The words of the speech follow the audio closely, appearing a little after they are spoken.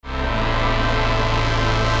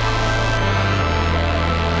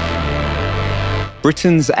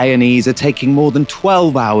Britain's A&Es are taking more than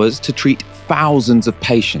 12 hours to treat thousands of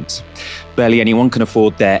patients. Barely anyone can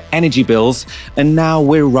afford their energy bills, and now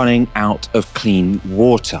we're running out of clean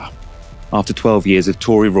water. After 12 years of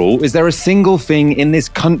Tory rule, is there a single thing in this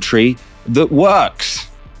country that works?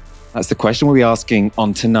 That's the question we'll be asking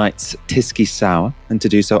on tonight's TyskySour, and to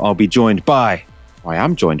do so, I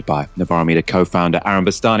am joined by Novara Media co-founder Aaron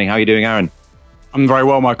Bastani. How are you doing, Aaron? I'm very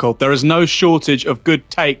well, Michael. There is no shortage of good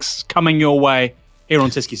takes coming your way here on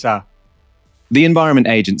TyskySour. The Environment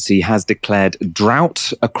Agency has declared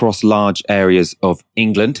drought across large areas of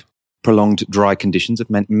England. Prolonged dry conditions have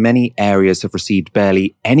meant many areas have received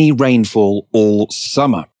barely any rainfall all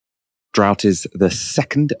summer. Drought is the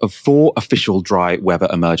second of 4 official dry weather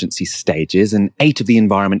emergency stages, and 8 of the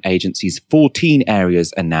Environment Agency's 14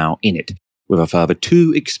 areas are now in it, with a further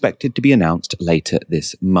 2 expected to be announced later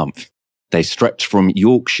this month. They stretch from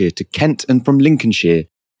Yorkshire to Kent and from Lincolnshire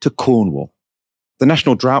to Cornwall. The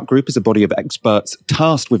National Drought Group is a body of experts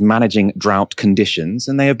tasked with managing drought conditions,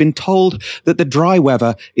 and they have been told that the dry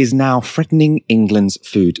weather is now threatening England's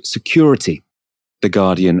food security. The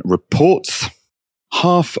Guardian reports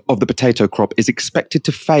half of the potato crop is expected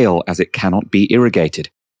to fail as it cannot be irrigated,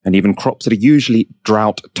 and even crops that are usually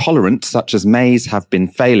drought tolerant, such as maize, have been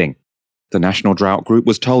failing. The National Drought Group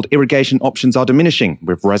was told irrigation options are diminishing,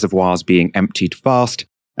 with reservoirs being emptied fast,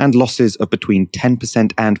 and losses of between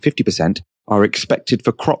 10% and 50% are expected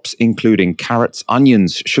for crops including carrots,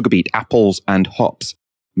 onions, sugar beet, apples, and hops.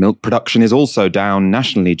 Milk production is also down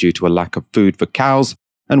nationally due to a lack of food for cows,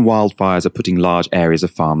 and wildfires are putting large areas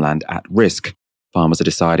of farmland at risk. Farmers are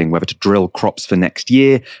deciding whether to drill crops for next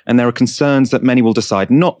year, and there are concerns that many will decide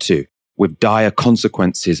not to, with dire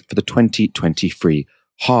consequences for the 2023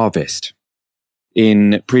 harvest.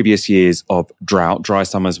 In previous years of drought, dry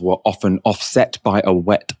summers were often offset by a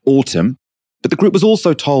wet autumn, but the group was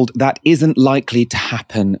also told that isn't likely to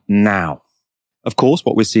happen now. Of course,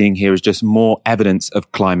 what we're seeing here is just more evidence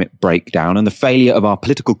of climate breakdown and the failure of our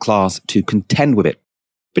political class to contend with it.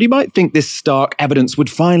 But you might think this stark evidence would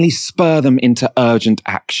finally spur them into urgent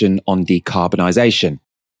action on decarbonisation.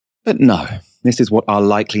 But no, this is what our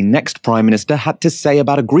likely next Prime Minister had to say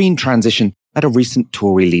about a green transition at a recent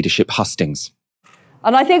Tory leadership hustings.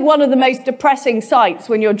 And I think one of the most depressing sights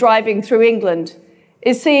when you're driving through England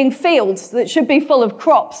is seeing fields that should be full of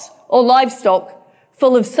crops or livestock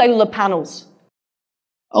full of solar panels.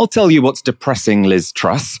 I'll tell you what's depressing, Liz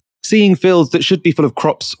Truss. Seeing fields that should be full of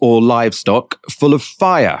crops or livestock full of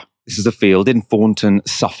fire. This is a field in Thornton,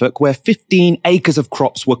 Suffolk, where 15 acres of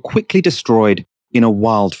crops were quickly destroyed in a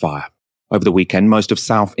wildfire. Over the weekend, most of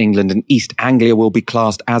South England and East Anglia will be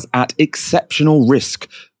classed as at exceptional risk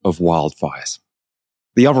of wildfires.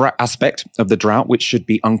 The other aspect of the drought, which should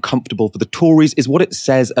be uncomfortable for the Tories, is what it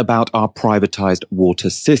says about our privatised water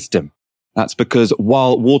system. That's because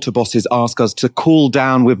while water bosses ask us to cool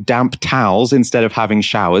down with damp towels instead of having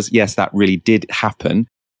showers, yes, that really did happen,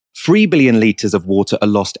 3 billion litres of water are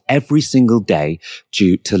lost every single day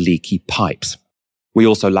due to leaky pipes. We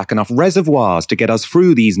also lack enough reservoirs to get us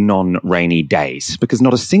through these non-rainy days, because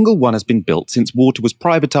not a single one has been built since water was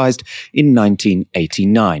privatised in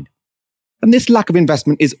 1989. And this lack of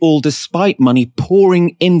investment is all despite money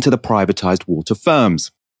pouring into the privatised water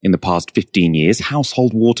firms. In the past 15 years,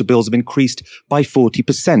 household water bills have increased by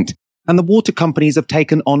 40%, and the water companies have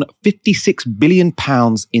taken on £56 billion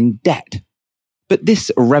in debt. But this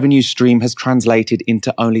revenue stream has translated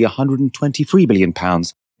into only £123 billion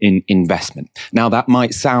in investment. Now, that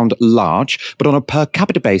might sound large, but on a per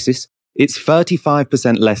capita basis, it's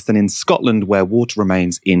 35% less than in Scotland, where water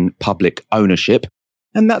remains in public ownership.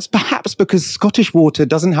 And that's perhaps because Scottish Water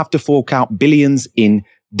doesn't have to fork out billions in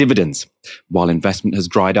dividends. While investment has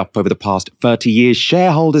dried up over the past 30 years,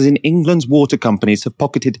 shareholders in England's water companies have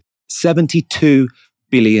pocketed £72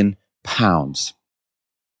 billion.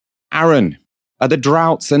 Aaron, are the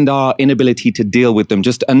droughts and our inability to deal with them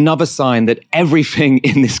just another sign that everything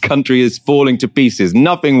in this country is falling to pieces?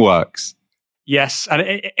 Nothing works. Yes, and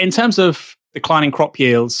in terms of declining crop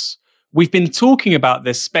yields, we've been talking about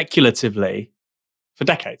this speculatively for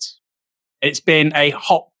decades. It's been a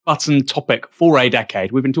hot button topic for a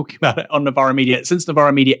decade. We've been talking about it on Novara Media since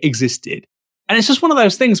Novara Media existed. And it's just one of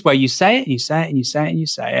those things where you say it and you say it and you say it and you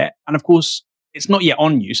say it. And of course, it's not yet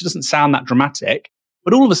on you, so it doesn't sound that dramatic.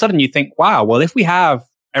 But all of a sudden you think, wow, well, if we have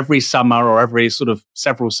every summer or every sort of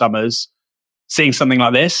several summers seeing something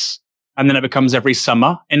like this, and then it becomes every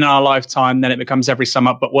summer in our lifetime, then it becomes every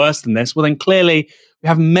summer, but worse than this, well, then clearly we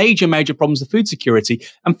have major, major problems with food security.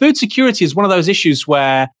 And food security is one of those issues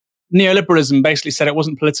where neoliberalism basically said it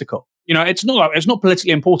wasn't political. You know, it's not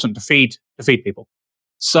politically important to feed people.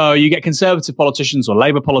 So you get Conservative politicians or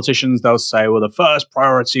Labour politicians, they'll say, well, the first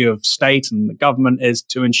priority of state and the government is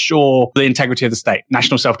to ensure the integrity of the state,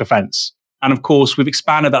 national self-defense. And of course, we've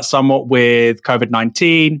expanded that somewhat with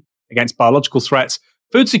COVID-19 against biological threats.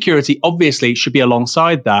 Food security obviously should be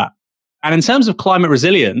alongside that. And in terms of climate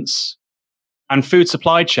resilience and food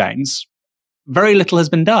supply chains, very little has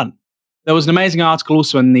been done. There was an amazing article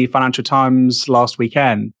also in the Financial Times last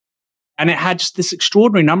weekend, and it had just this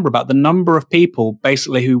extraordinary number about the number of people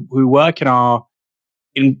basically who work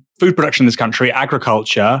in food production in this country,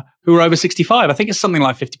 agriculture, who are over 65. I think it's something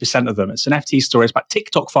like 50% of them. It's an FT story. It's about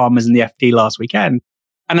TikTok farmers in the FT last weekend.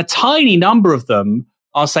 And a tiny number of them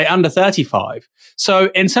are, say, under 35.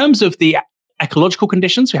 So in terms of the ecological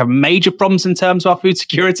conditions, we have major problems in terms of our food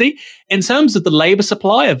security. In terms of the labor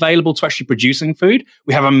supply available to actually producing food,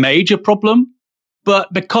 we have a major problem.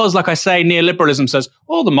 But because, like I say, neoliberalism says,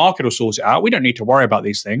 oh, the market will sort it out, we don't need to worry about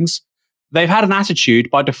these things. They've had an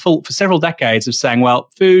attitude by default for several decades of saying,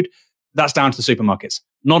 well, food, that's down to the supermarkets,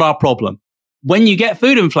 not our problem. When you get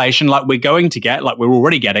food inflation like we're going to get, like we're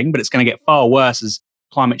already getting, but it's going to get far worse as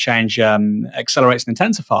climate change accelerates and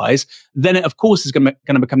intensifies, then it, of course, is going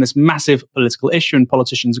to become this massive political issue and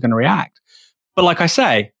politicians are going to react. But like I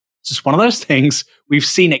say, it's just one of those things. We've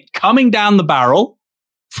seen it coming down the barrel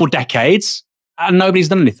for decades and nobody's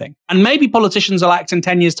done anything. And maybe politicians will act in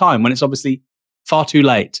 10 years' time when it's obviously far too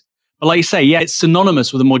late. But like you say, yeah, it's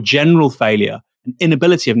synonymous with a more general failure and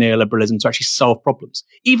inability of neoliberalism to actually solve problems.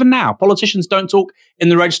 Even now, politicians don't talk in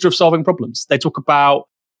the register of solving problems. They talk about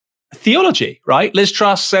theology, right? Liz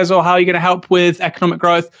Truss says, oh, how are you going to help with economic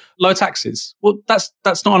growth? Low taxes. Well, that's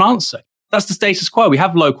not an answer. That's the status quo. We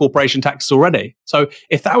have low corporation taxes already. So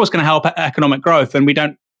if that was going to help economic growth, then we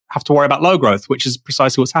don't have to worry about low growth, which is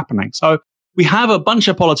precisely what's happening. So we have a bunch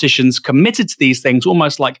of politicians committed to these things,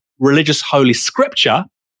 almost like religious holy scripture,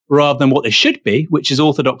 rather than what they should be, which is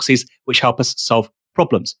orthodoxies which help us solve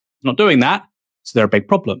problems. Not doing that, so there are big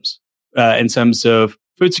problems in terms of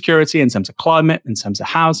food security, in terms of climate, in terms of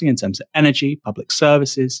housing, in terms of energy, public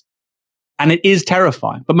services. And it is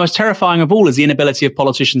terrifying. But most terrifying of all is the inability of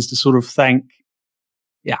politicians to sort of think,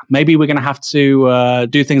 yeah, maybe we're going to have to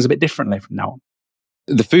do things a bit differently from now on.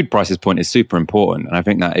 The food prices point is super important. And I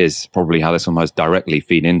think that is probably how this will most directly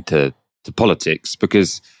feed into politics,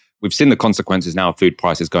 because we've seen the consequences now of food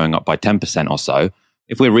prices going up by 10% or so.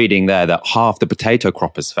 If we're reading there that half the potato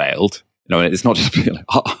crop has failed, it's not just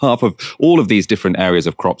half of all of these different areas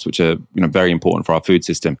of crops, which are very important for our food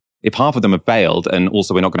system. If half of them have failed, and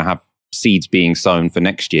also we're not going to have seeds being sown for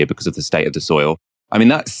next year because of the state of the soil, I mean,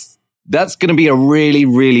 that's going to be a really,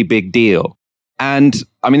 really big deal. And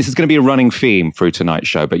I mean, this is going to be a running theme through tonight's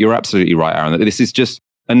show, but you're absolutely right, Aaron, that this is just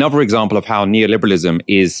another example of how neoliberalism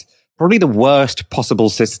is probably the worst possible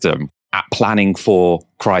system at planning for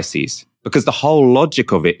crises. Because the whole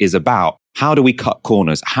logic of it is about how do we cut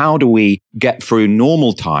corners? How do we get through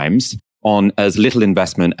normal times on as little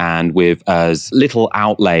investment and with as little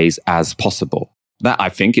outlays as possible? That, I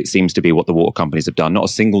think, it seems to be what the water companies have done. Not a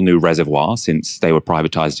single new reservoir since they were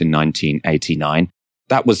privatized in 1989.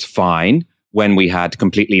 That was fine when we had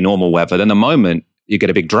completely normal weather. Then the moment you get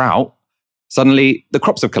a big drought, suddenly the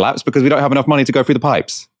crops have collapsed because we don't have enough money to go through the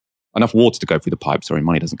pipes. Enough water to go through the pipes. Sorry,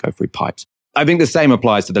 money doesn't go through pipes. I think the same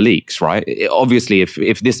applies to the leaks, right? Obviously,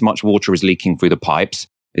 if this much water is leaking through the pipes,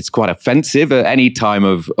 it's quite offensive at any time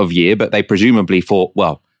of year, but they presumably thought,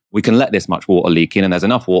 well, we can let this much water leak in and there's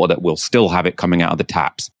enough water that we'll still have it coming out of the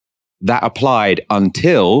taps. That applied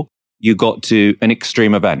until you got to an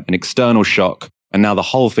extreme event, an external shock, and now the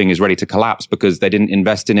whole thing is ready to collapse because they didn't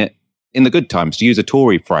invest in it in the good times. To use a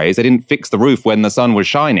Tory phrase, they didn't fix the roof when the sun was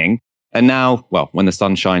shining. And now, well, when the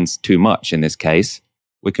sun shines too much in this case,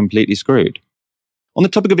 we're completely screwed. On the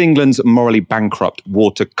topic of England's morally bankrupt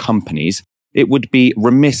water companies, it would be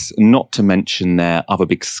remiss not to mention their other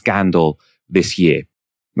big scandal this year.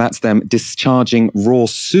 That's them discharging raw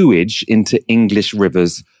sewage into English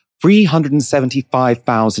rivers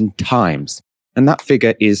 375,000 times. And that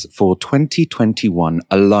figure is for 2021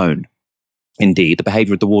 alone. Indeed, the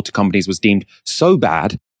behaviour of the water companies was deemed so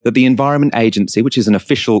bad that the Environment Agency, which is an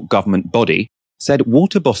official government body, said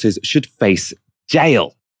water bosses should face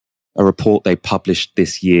jail. A report they published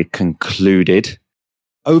this year concluded,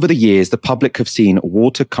 over the years, the public have seen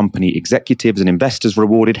water company executives and investors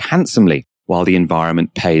rewarded handsomely while the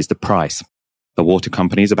environment pays the price. The water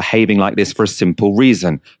companies are behaving like this for a simple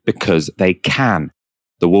reason, because they can.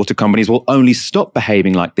 The water companies will only stop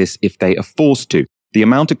behaving like this if they are forced to. The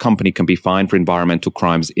amount a company can be fined for environmental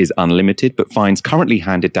crimes is unlimited, but fines currently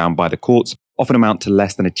handed down by the courts often amount to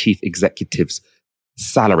less than a chief executive's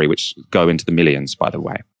salary, which go into the millions, by the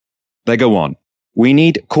way. They go on. We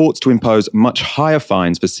need courts to impose much higher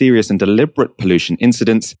fines for serious and deliberate pollution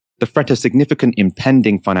incidents. The threat of significant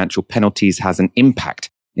impending financial penalties has an impact.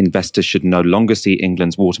 Investors should no longer see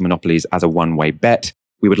England's water monopolies as a one-way bet.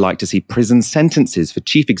 We would like to see prison sentences for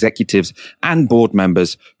chief executives and board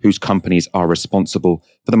members whose companies are responsible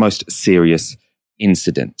for the most serious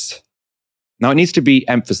incidents. Now, it needs to be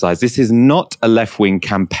emphasized, this is not a left-wing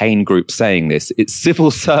campaign group saying this. It's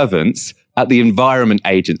civil servants at the Environment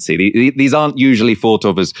Agency. These aren't usually thought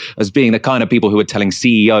of as being the kind of people who are telling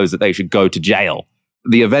CEOs that they should go to jail.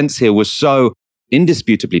 The events here were so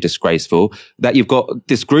indisputably disgraceful that you've got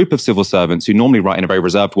this group of civil servants who normally write in a very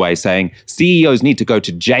reserved way saying CEOs need to go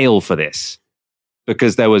to jail for this,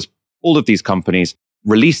 because there was all of these companies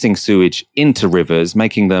releasing sewage into rivers,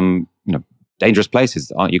 making them, dangerous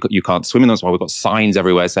places. You can't swim in them. That's why we've got signs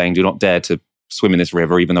everywhere saying do not dare to swim in this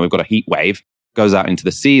river, even though we've got a heat wave. Goes out into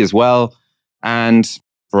the sea as well. And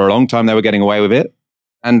for a long time, they were getting away with it.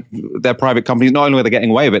 And their private companies, not only were they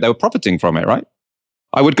getting away with it, they were profiting from it, right?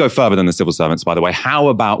 I would go further than the civil servants, by the way. How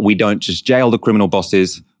about we don't just jail the criminal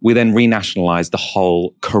bosses, we then renationalize the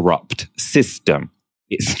whole corrupt system?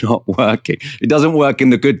 It's not working. It doesn't work in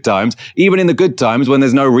the good times. Even in the good times, when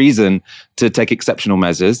there's no reason to take exceptional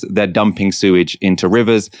measures, they're dumping sewage into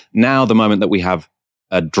rivers. Now, the moment that we have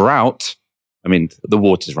a drought, the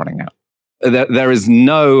water's running out. There is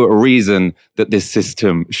no reason that this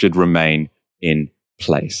system should remain in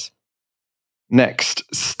place. Next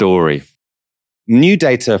story. New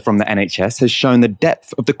data from the NHS has shown the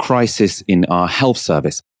depth of the crisis in our health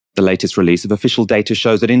service. The latest release of official data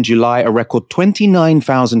shows that in July, a record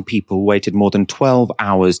 29,000 people waited more than 12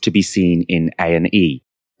 hours to be seen in A&E.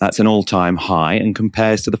 That's an all-time high and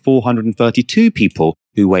compares to the 432 people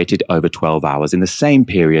who waited over 12 hours in the same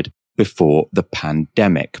period before the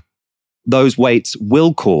pandemic. Those waits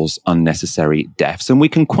will cause unnecessary deaths, and we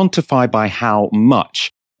can quantify by how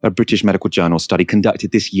much. A British Medical Journal study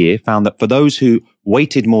conducted this year found that for those who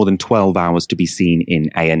waited more than 12 hours to be seen in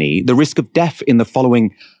A&E, the risk of death in the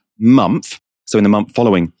following month, so in the month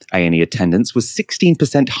following A&E attendance, was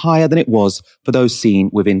 16% higher than it was for those seen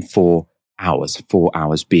within 4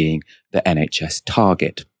 hours being the NHS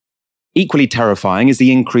target. Equally terrifying is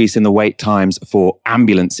the increase in the wait times for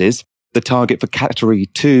ambulances. The target for Category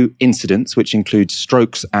 2 incidents, which includes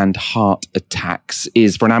strokes and heart attacks,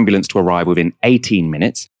 is for an ambulance to arrive within 18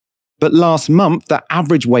 minutes. But last month, the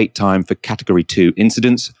average wait time for Category 2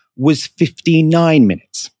 incidents was 59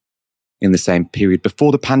 minutes. In the same period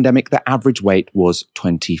before the pandemic, the average wait was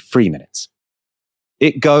 23 minutes.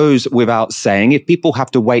 It goes without saying, if people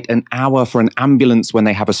have to wait an hour for an ambulance when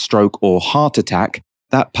they have a stroke or heart attack,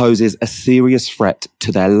 that poses a serious threat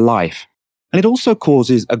to their life. And it also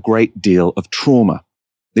causes a great deal of trauma.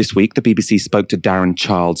 This week, the BBC spoke to Darren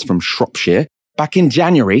Childs from Shropshire. Back in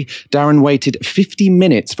January, Darren waited 50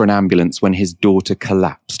 minutes for an ambulance when his daughter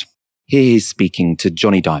collapsed. Here he's speaking to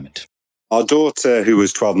Johnny Diamond. Our daughter, who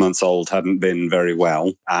was 12 months old, hadn't been very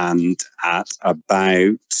well. And at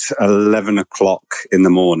about 11 o'clock in the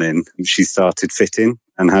morning, she started fitting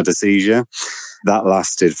and had a seizure. That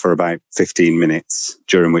lasted for about 15 minutes,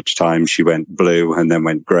 during which time she went blue and then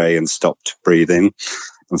went grey and stopped breathing.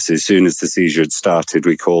 Obviously, as soon as the seizure had started,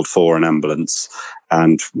 we called for an ambulance.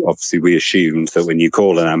 And obviously, we assumed that when you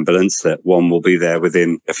call an ambulance, that one will be there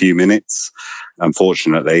within a few minutes.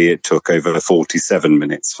 Unfortunately, it took over 47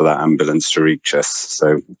 minutes for that ambulance to reach us.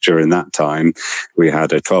 So during that time, we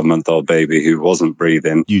had a 12-month-old baby who wasn't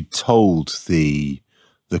breathing. You told the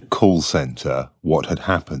call centre what had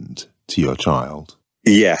happened to your child?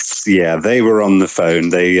 Yes, yeah, they were on the phone.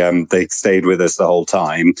 They stayed with us the whole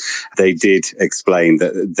time. They did explain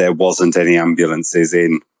that there wasn't any ambulances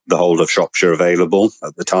in the whole of Shropshire available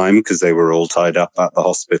at the time because they were all tied up at the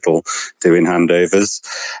hospital doing handovers.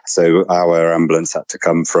 So our ambulance had to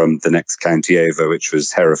come from the next county over, which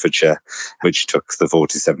was Herefordshire, which took the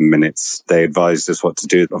 47 minutes. They advised us what to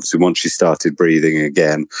do. Obviously, once she started breathing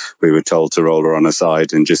again, we were told to roll her on her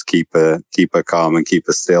side and just keep her calm and keep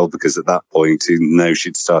her still, because at that point, even though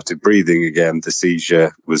she'd started breathing again, the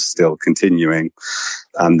seizure was still continuing.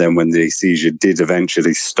 And then when the seizure did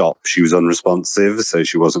eventually stop, she was unresponsive, so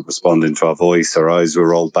she wasn't responding to our voice. Her eyes were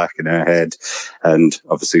rolled back in her head. And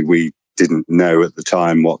obviously we didn't know at the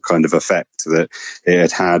time what kind of effect that it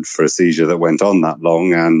had had for a seizure that went on that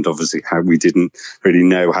long. And obviously we didn't really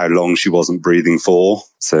know how long she wasn't breathing for.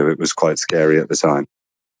 So it was quite scary at the time.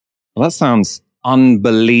 Well, that sounds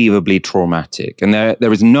unbelievably traumatic. And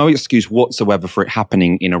there is no excuse whatsoever for it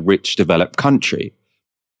happening in a rich, developed country.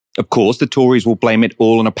 Of course, the Tories will blame it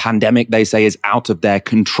all on a pandemic they say is out of their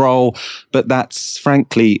control, but that's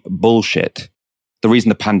frankly bullshit. The reason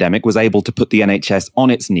the pandemic was able to put the NHS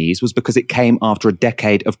on its knees was because it came after a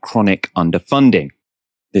decade of chronic underfunding.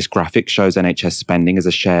 This graphic shows NHS spending as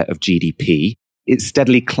a share of GDP. It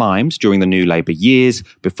steadily climbs during the new Labour years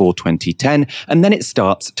before 2010, and then it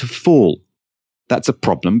starts to fall. That's a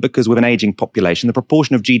problem because with an ageing population, the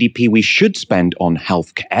proportion of GDP we should spend on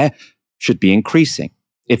healthcare should be increasing.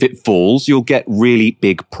 If it falls, you'll get really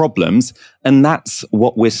big problems, and that's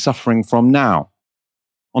what we're suffering from now.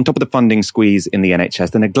 On top of the funding squeeze in the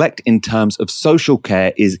NHS, the neglect in terms of social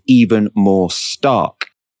care is even more stark.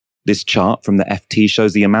 This chart from the FT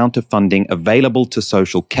shows the amount of funding available to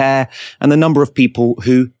social care and the number of people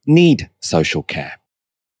who need social care.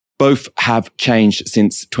 Both have changed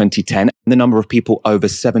since 2010. The number of people over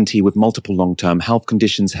 70 with multiple long-term health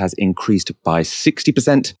conditions has increased by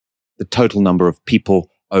 60%. The total number of people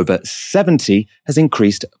over 70 has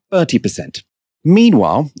increased 30%.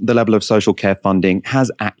 Meanwhile, the level of social care funding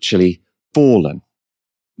has actually fallen.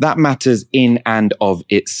 That matters in and of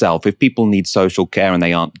itself. If people need social care and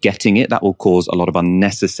they aren't getting it, that will cause a lot of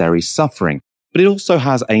unnecessary suffering. But it also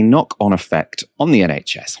has a knock-on effect on the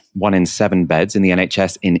NHS. 1 in 7 beds in the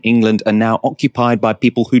NHS in England are now occupied by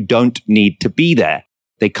people who don't need to be there.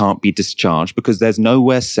 They can't be discharged because there's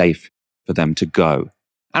nowhere safe for them to go.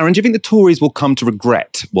 Aaron, do you think the Tories will come to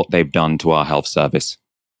regret what they've done to our health service?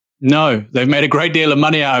 No, they've made a great deal of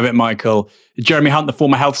money out of it, Michael. Jeremy Hunt, the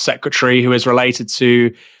former health secretary, who is related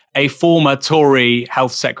to a former Tory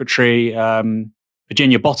health secretary,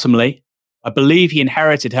 Virginia Bottomley. I believe he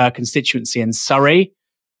inherited her constituency in Surrey.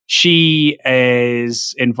 She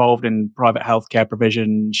is involved in private healthcare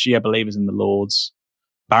provision. She, I believe, is in the Lords.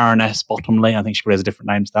 Baroness Bottomley, I think she probably has a different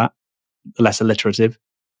name to that, less alliterative.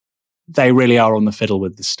 They really are on the fiddle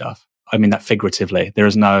with this stuff. I mean that figuratively. There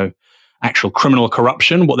is no actual criminal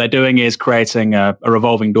corruption. What they're doing is creating a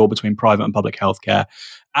revolving door between private and public healthcare,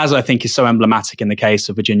 as I think is so emblematic in the case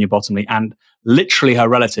of Virginia Bottomley and literally her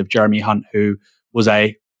relative, Jeremy Hunt, who was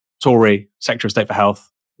a Tory Secretary of State for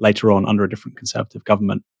Health later on under a different Conservative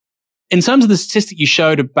government. In terms of the statistic you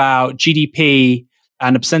showed about GDP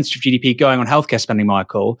and the percentage of GDP going on healthcare spending,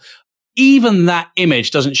 Michael, even that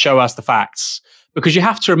image doesn't show us the facts, because you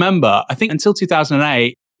have to remember, I think until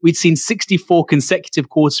 2008, we'd seen 64 consecutive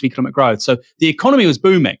quarters of economic growth. So the economy was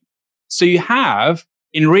booming. So you have,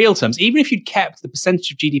 in real terms, even if you'd kept the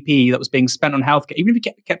percentage of GDP that was being spent on healthcare, even if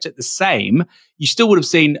you kept it the same, you still would have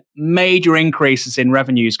seen major increases in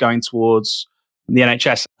revenues going towards the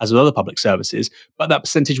NHS as with other public services. But that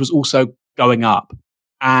percentage was also going up.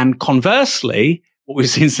 And conversely, what we've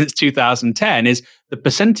seen since 2010 is the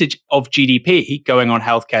percentage of GDP going on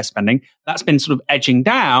healthcare spending, that's been sort of edging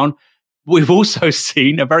down. We've also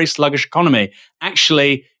seen a very sluggish economy,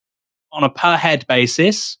 actually on a per head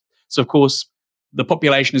basis. So, of course, the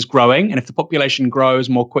population is growing. And if the population grows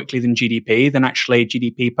more quickly than GDP, then actually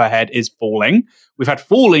GDP per head is falling. We've had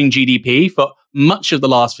falling GDP for much of the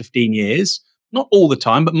last 15 years. Not all the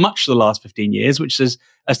time, but much of the last 15 years, which is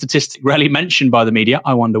a statistic rarely mentioned by the media.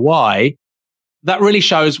 I wonder why. That really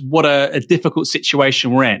shows what a difficult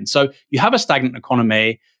situation we're in. So you have a stagnant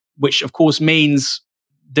economy, which of course means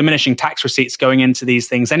diminishing tax receipts going into these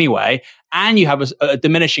things anyway, and you have a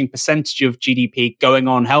diminishing percentage of GDP going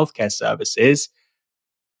on healthcare services.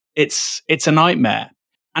 It's a nightmare.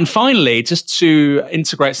 And finally, just to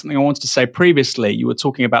integrate something I wanted to say previously, you were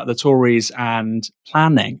talking about the Tories and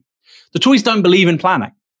planning. The Tories don't believe in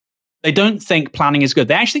planning. They don't think planning is good.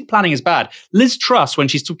 They actually think planning is bad. Liz Truss, when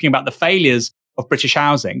she's talking about the failures of British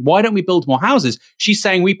housing, why don't we build more houses? She's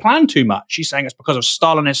saying we plan too much. She's saying it's because of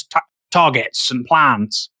Stalinist targets and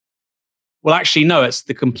plans. Well, actually, no, it's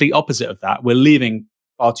the complete opposite of that. We're leaving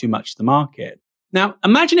far too much to the market. Now,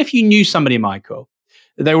 imagine if you knew somebody, Michael,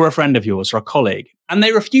 they were a friend of yours or a colleague, and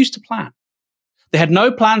they refused to plan. They had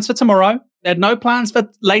no plans for tomorrow. They had no plans for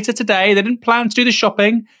later today. They didn't plan to do the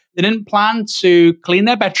shopping. They didn't plan to clean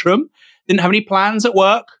their bedroom. They didn't have any plans at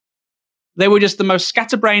work. They were just the most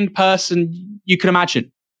scatterbrained person you could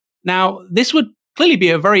imagine. Now, this would clearly be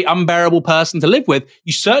a very unbearable person to live with.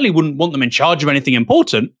 You certainly wouldn't want them in charge of anything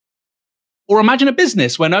important. Or imagine a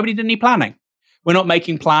business where nobody did any planning. We're not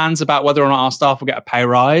making plans about whether or not our staff will get a pay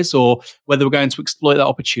rise, or whether we're going to exploit that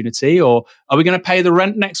opportunity, or are we going to pay the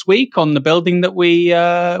rent next week on the building that we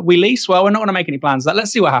lease? Well, we're not going to make any plans of that.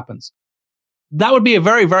 Let's see what happens. That would be a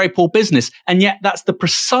very, very poor business. And yet that's the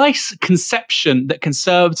precise conception that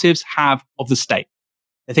Conservatives have of the state.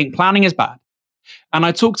 They think planning is bad. And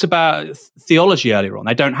I talked about theology earlier on.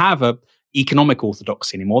 They don't have an economic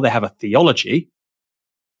orthodoxy anymore. They have a theology.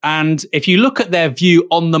 And if you look at their view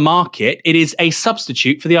on the market, it is a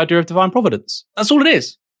substitute for the idea of divine providence. That's all it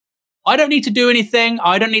is. I don't need to do anything.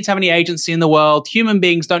 I don't need to have any agency in the world. Human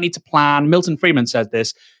beings don't need to plan. Milton Friedman said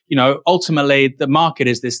this. Ultimately, the market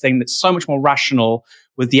is this thing that's so much more rational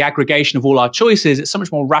with the aggregation of all our choices. It's so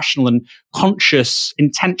much more rational and conscious,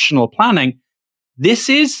 intentional planning. This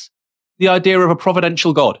is the idea of a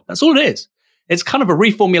providential God. That's all it is. It's kind of a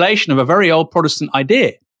reformulation of a very old Protestant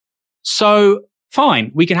idea. So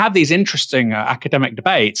fine, we can have these interesting academic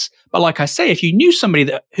debates. But like I say, if you knew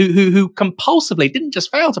somebody who compulsively didn't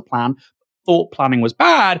just fail to plan, thought planning was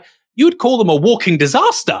bad, you would call them a walking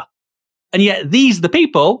disaster. And yet these are the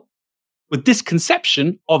people with this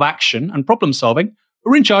conception of action and problem solving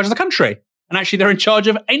who are in charge of the country. And actually they're in charge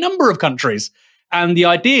of a number of countries. And the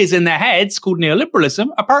ideas in their heads called neoliberalism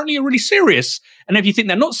apparently are really serious. And if you think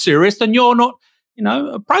they're not serious, then you're not,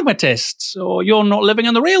 a pragmatist, or you're not living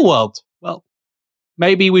in the real world. Well,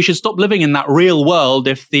 maybe we should stop living in that real world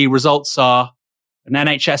if the results are an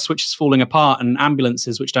NHS which is falling apart and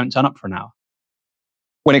ambulances which don't turn up for an hour.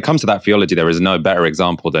 When it comes to that theology, there is no better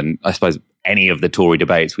example than, I suppose, any of the Tory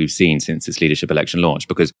debates we've seen since its leadership election launch,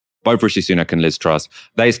 because both Rishi Sunak and Liz Truss,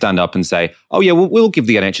 they stand up and say, oh yeah, we'll give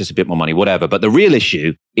the NHS a bit more money, whatever. But the real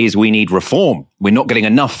issue is we need reform. We're not getting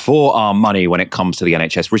enough for our money when it comes to the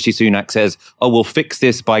NHS. Rishi Sunak says, oh, we'll fix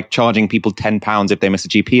this by charging people £10 if they miss a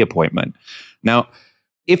GP appointment. Now,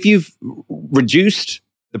 if you've reduced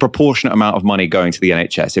the proportionate amount of money going to the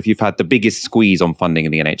NHS, if you've had the biggest squeeze on funding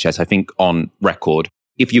in the NHS, I think on record,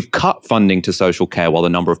 if you've cut funding to social care while the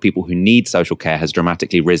number of people who need social care has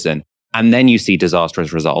dramatically risen, and then you see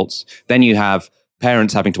disastrous results, then you have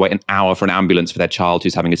parents having to wait an hour for an ambulance for their child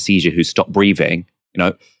who's having a seizure, who's stopped breathing,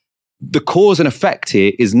 the cause and effect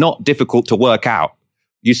here is not difficult to work out.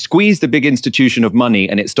 You squeeze the big institution of money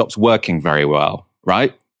and it stops working very well,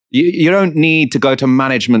 right? You don't need to go to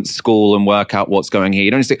management school and work out what's going here.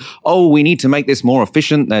 You don't say, oh, we need to make this more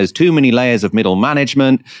efficient. There's too many layers of middle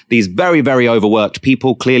management. These very, very overworked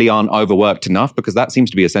people clearly aren't overworked enough, because that seems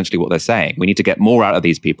to be essentially what they're saying. We need to get more out of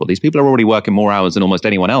these people. These people are already working more hours than almost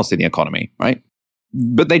anyone else in the economy, right?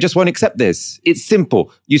 But they just won't accept this. It's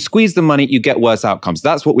simple. You squeeze the money, you get worse outcomes.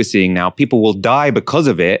 That's what we're seeing now. People will die because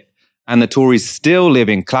of it. And the Tories still live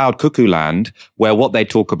in cloud cuckoo land, where what they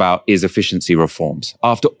talk about is efficiency reforms.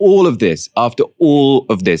 After all of this, after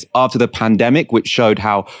the pandemic, which showed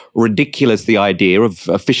how ridiculous the idea of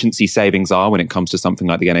efficiency savings are when it comes to something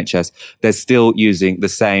like the NHS, they're still using the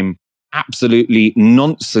same absolutely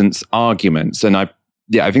nonsense arguments. And I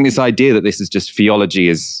think this idea that this is just theology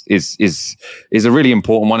is a really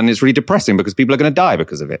important one, and it's really depressing because people are going to die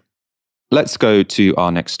because of it. Let's go to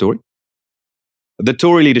our next story. The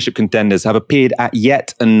Tory leadership contenders have appeared at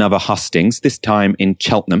yet another hustings, this time in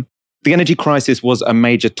Cheltenham. The energy crisis was a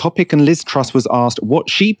major topic, and Liz Truss was asked what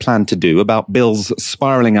she planned to do about bills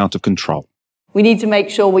spiralling out of control. We need to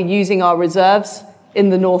make sure we're using our reserves in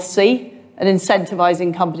the North Sea and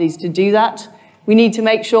incentivising companies to do that. We need to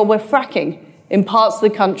make sure we're fracking in parts of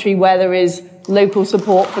the country where there is local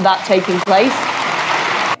support for that taking place.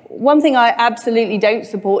 One thing I absolutely don't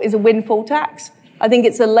support is a windfall tax. I think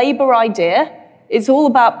it's a Labour idea. It's all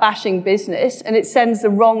about bashing business, and it sends the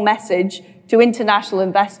wrong message to international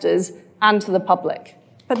investors and to the public.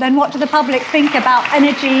 But then what do the public think about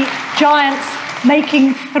energy giants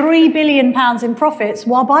making £3 billion in profits,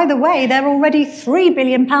 while, by the way, they're already £3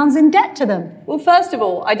 billion in debt to them? Well, first of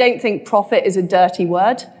all, I don't think profit is a dirty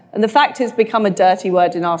word. And the fact it's become a dirty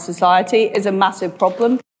word in our society is a massive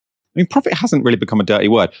problem. I mean, profit hasn't really become a dirty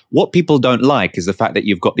word. What people don't like is the fact that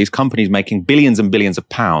you've got these companies making billions and billions of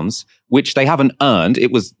pounds, which they haven't earned.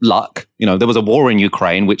 It was luck. There was a war in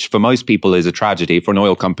Ukraine, which for most people is a tragedy. For an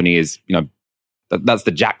oil company is, that's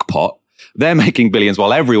the jackpot. They're making billions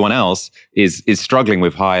while everyone else is struggling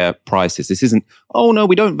with higher prices. This isn't, oh no,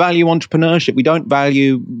 we don't value entrepreneurship. We don't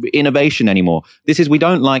value innovation anymore. This is, we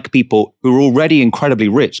don't like people who are already incredibly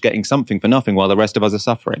rich getting something for nothing while the rest of us are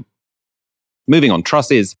suffering. Moving on,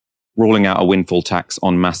 Truss is rolling out a windfall tax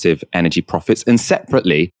on massive energy profits. And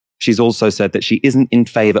separately, she's also said that she isn't in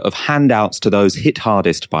favour of handouts to those hit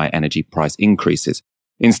hardest by energy price increases.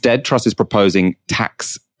 Instead, Truss is proposing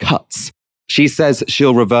tax cuts. She says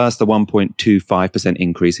she'll reverse the 1.25%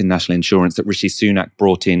 increase in national insurance that Rishi Sunak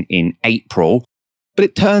brought in April. But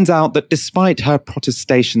it turns out that despite her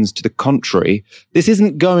protestations to the contrary, this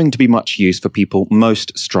isn't going to be much use for people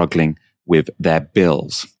most struggling with their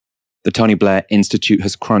bills. The Tony Blair Institute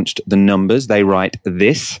has crunched the numbers. They write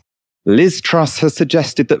this: Liz Truss has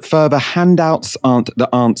suggested that further handouts aren't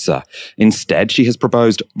the answer. Instead, she has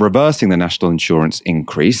proposed reversing the national insurance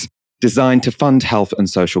increase, designed to fund health and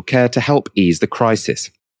social care to help ease the crisis.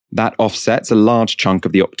 That offsets a large chunk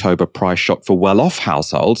of the October price shock for well-off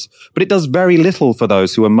households, but it does very little for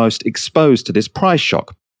those who are most exposed to this price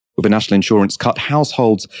shock. With a national insurance cut,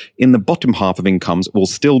 households in the bottom half of incomes will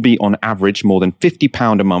still be on average more than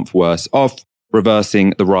 £50 a month worse off.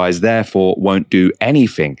 Reversing the rise, therefore, won't do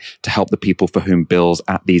anything to help the people for whom bills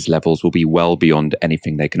at these levels will be well beyond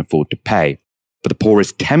anything they can afford to pay. For the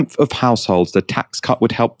poorest tenth of households, the tax cut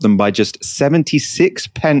would help them by just 76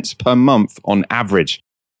 pence per month on average,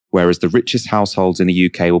 whereas the richest households in the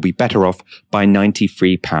UK will be better off by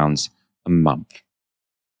 £93 a month.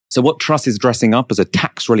 So what Truss is dressing up as a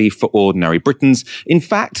tax relief for ordinary Britons, in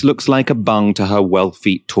fact, looks like a bung to her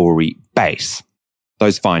wealthy Tory base.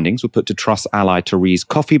 Those findings were put to Truss ally Therese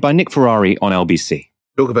Coffey by Nick Ferrari on LBC.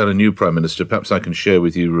 Talk about a new Prime Minister. Perhaps I can share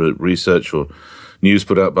with you research or news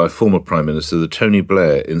put out by former Prime Minister. The Tony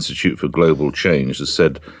Blair Institute for Global Change has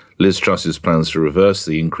said Liz Truss's plans to reverse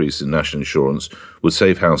the increase in national insurance would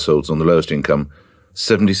save households on the lowest income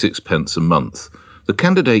 76 pence a month. The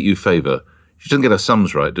candidate you favour, she doesn't get her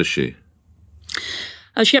sums right, does she?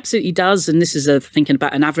 She absolutely does, and this is thinking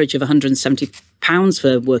about an average of £170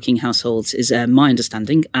 for working households is my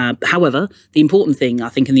understanding. However, the important thing, I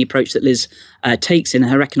think, in the approach that Liz takes in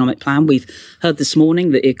her economic plan, we've heard this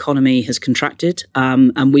morning that the economy has contracted,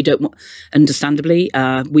 and we don't want, understandably,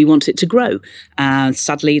 we want it to grow.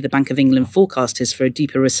 Sadly, the Bank of England forecast is for a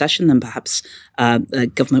deeper recession than perhaps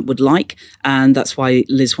government would like, and that's why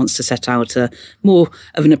Liz wants to set out more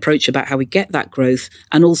of an approach about how we get that growth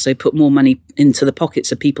and also put more money into the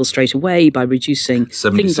pockets of people straight away by reducing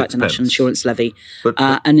things like the national insurance levy.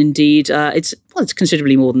 And indeed, it's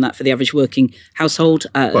considerably more than that for the average working household,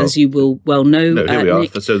 as you will well know. No, here we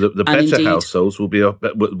Nick. are. So the better households will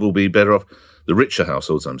be better off. The richer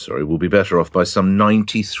households, will be better off by some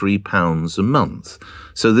 £93 a month.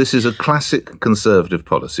 So this is a classic Conservative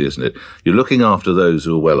policy, isn't it? You're looking after those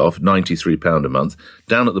who are well off, £93 a month.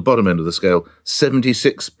 Down at the bottom end of the scale,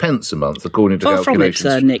 76 pence a month, according to calculations.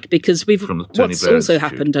 Far from it, Nick, because what's also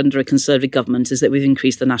happened under a Conservative government is that we've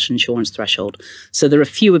increased the national insurance threshold. So there are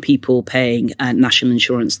fewer people paying national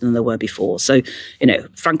insurance than there were before. So,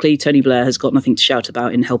 frankly, Tony Blair has got nothing to shout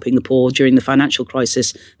about in helping the poor during the financial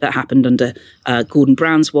crisis that happened under Gordon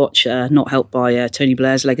Brown's watch, not helped by Tony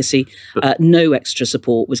Blair's legacy. No extra support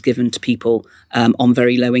was given to people on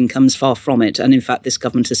very low incomes, far from it. And in fact, this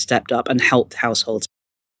government has stepped up and helped households.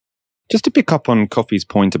 Just to pick up on Coffey's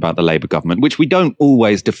point about the Labour government, which we don't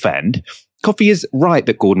always defend, Coffey is right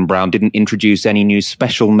that Gordon Brown didn't introduce any new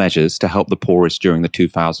special measures to help the poorest during the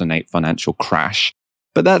 2008 financial crash.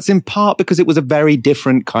 But that's in part because it was a very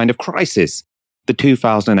different kind of crisis. The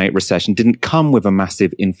 2008 recession didn't come with a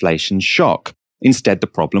massive inflation shock. Instead, the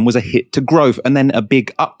problem was a hit to growth and then a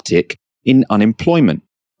big uptick in unemployment.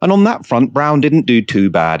 And on that front, Brown didn't do too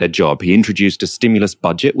bad a job. He introduced a stimulus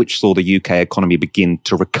budget, which saw the UK economy begin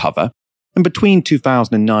to recover. And between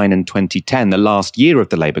 2009 and 2010, the last year of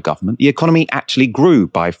the Labour government, the economy actually grew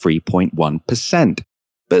by 3.1%.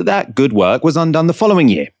 But that good work was undone the following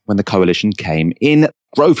year, when the coalition came in.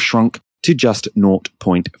 Growth shrunk to just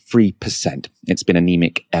 0.3%. It's been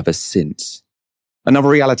anemic ever since. Another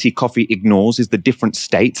reality Coffey ignores is the different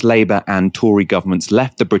states Labour and Tory governments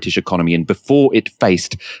left the British economy in before it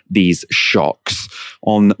faced these shocks.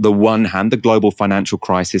 On the one hand, the global financial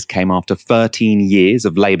crisis came after 13 years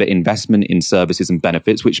of Labour investment in services and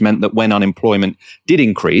benefits, which meant that when unemployment did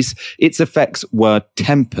increase, its effects were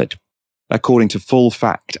tempered. According to Full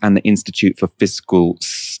Fact and the Institute for Fiscal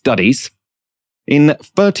Studies, in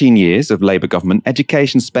 13 years of Labour government,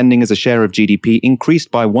 education spending as a share of GDP increased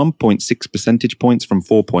by 1.6 percentage points from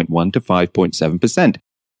 4.1 to 5.7%.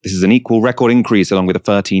 This is an equal record increase along with a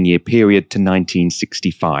 13-year period to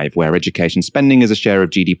 1965, where education spending as a share of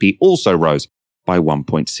GDP also rose by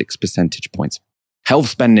 1.6 percentage points. Health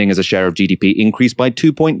spending as a share of GDP increased by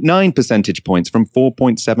 2.9 percentage points from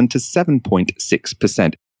 4.7 to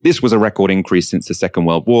 7.6%. This was a record increase since the Second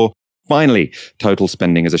World War. Finally, total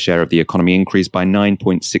spending as a share of the economy increased by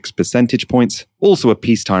 9.6 percentage points, also a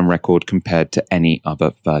peacetime record compared to any other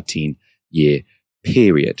 13-year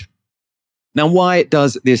period. Now, why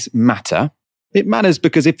does this matter? It matters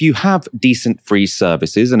because if you have decent free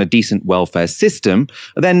services and a decent welfare system,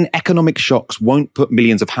 then economic shocks won't put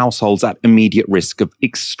millions of households at immediate risk of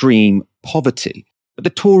extreme poverty. But the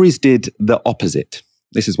Tories did the opposite.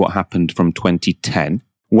 This is what happened from 2010.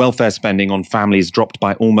 Welfare spending on families dropped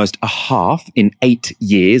by almost a half in 8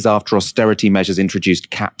 years after austerity measures introduced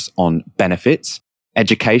caps on benefits.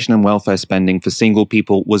 Education and welfare spending for single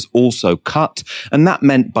people was also cut, and that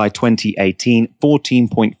meant by 2018,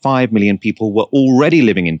 14.5 million people were already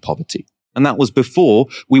living in poverty. And that was before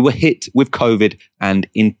we were hit with COVID and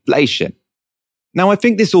inflation. Now, I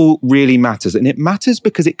think this all really matters, and it matters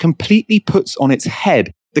because it completely puts on its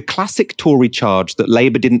head the classic Tory charge that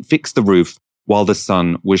Labour didn't fix the roof while the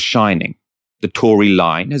sun was shining. The Tory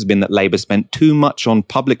line has been that Labour spent too much on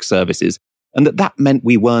public services and that meant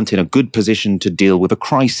we weren't in a good position to deal with a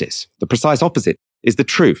crisis. The precise opposite is the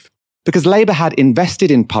truth. Because Labour had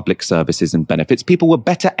invested in public services and benefits, people were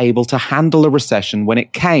better able to handle a recession when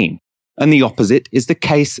it came. And the opposite is the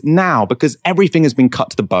case now, because everything has been cut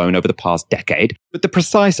to the bone over the past decade. But the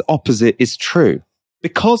precise opposite is true.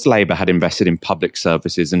 Because Labour had invested in public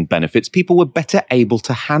services and benefits, people were better able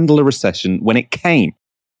to handle a recession when it came.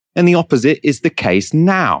 And the opposite is the case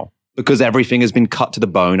now. Because everything has been cut to the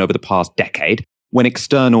bone over the past decade, when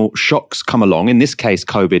external shocks come along, in this case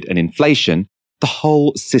COVID and inflation, the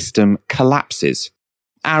whole system collapses.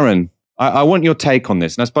 Aaron, I want your take on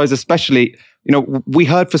this. And I suppose especially, we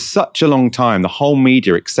heard for such a long time, the whole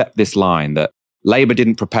media accept this line that Labour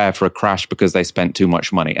didn't prepare for a crash because they spent too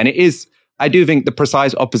much money. And it is, I do think the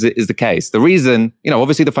precise opposite is the case. The reason,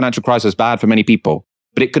 obviously the financial crisis was bad for many people,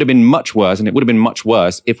 but it could have been much worse. And it would have been much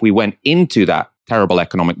worse if we went into that terrible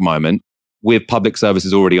economic moment with public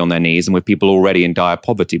services already on their knees and with people already in dire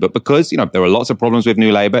poverty. But because, there were lots of problems with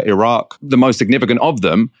New Labour, Iraq, the most significant of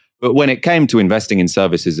them. But when it came to investing in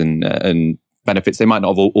services and benefits, they might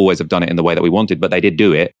not have always have done it in the way that we wanted, but they did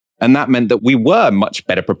do it. And that meant that we were much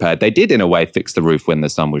better prepared. They did, in a way, fix the roof when the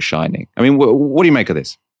sun was shining. I mean, what do you make of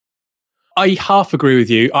this? I half agree with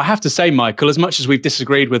you. I have to say, Michael, as much as we've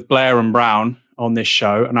disagreed with Blair and Brown on this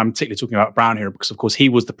show, and I'm particularly talking about Brown here because, of course, he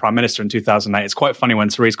was the Prime Minister in 2008. It's quite funny when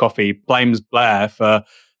Therese Coffey blames Blair for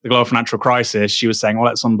the global financial crisis. She was saying,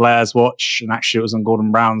 well, it's on Blair's watch, and actually it was on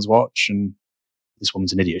Gordon Brown's watch, and this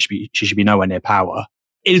woman's an idiot. She should be nowhere near power.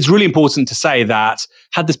 It is really important to say that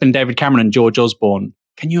had this been David Cameron and George Osborne,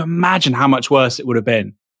 can you imagine how much worse it would have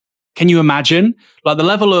been? Can you imagine? Like the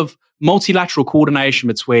level of multilateral coordination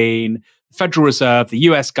between the Federal Reserve, the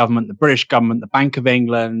US government, the British government, the Bank of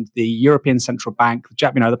England, the European Central Bank,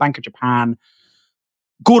 the Bank of Japan.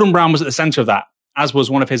 Gordon Brown was at the center of that, as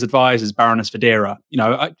was one of his advisors, Baroness Vadera.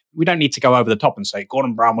 We don't need to go over the top and say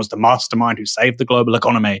Gordon Brown was the mastermind who saved the global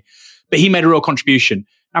economy, but he made a real contribution.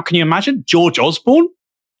 Now, can you imagine George Osborne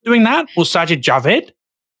doing that? Or Sajid Javid?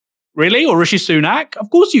 Really? Or Rishi Sunak? Of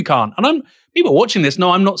course you can't. And people watching this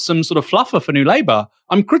know I'm not some sort of fluffer for New Labour.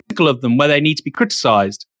 I'm critical of them where they need to be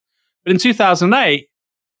criticised. But in 2008,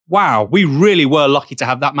 wow, we really were lucky to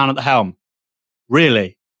have that man at the helm.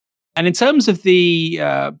 Really. And in terms of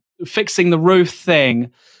the fixing the roof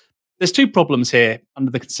thing, there's two problems here under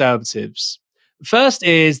the Conservatives. First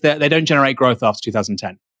is that they don't generate growth after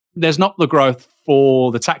 2010. There's not the growth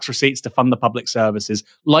for the tax receipts to fund the public services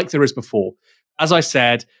like there is before. As I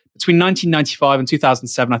said, between 1995 and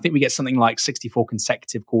 2007, I think we get something like 64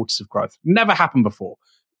 consecutive quarters of growth. Never happened before.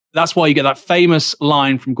 That's why you get that famous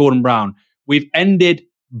line from Gordon Brown. We've ended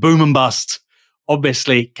boom and bust.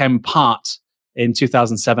 Obviously came apart in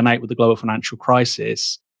 2007-8 with the global financial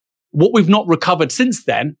crisis. What we've not recovered since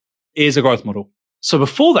then is a growth model. So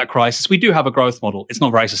before that crisis, we do have a growth model. It's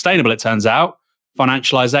not very sustainable, it turns out.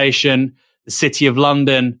 Financialization, the City of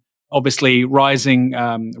London, obviously rising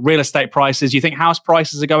real estate prices. You think house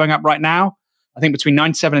prices are going up right now? I think between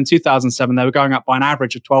 97 and 2007, they were going up by an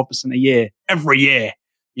average of 12% a year, every year.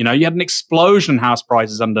 You had an explosion in house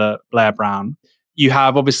prices under Blair Brown. You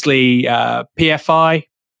have obviously PFI.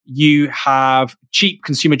 You have cheap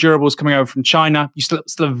consumer durables coming over from China. You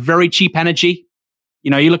still have very cheap energy.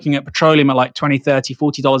 You're looking at petroleum at like $20, $30,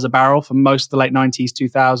 $40 a barrel for most of the late 90s,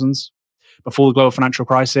 2000s, before the global financial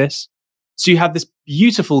crisis. So you have this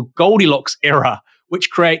beautiful Goldilocks era, which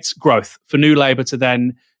creates growth for New Labour to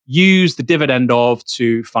then use the dividend of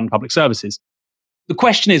to fund public services. The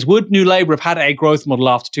question is, would New Labour have had a growth model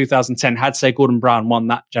after 2010 had, say, Gordon Brown won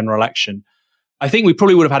that general election? I think we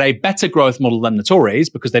probably would have had a better growth model than the Tories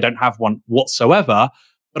because they don't have one whatsoever,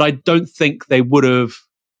 but I don't think they would have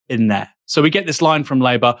been there. So we get this line from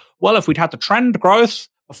Labour, well, if we'd had the trend growth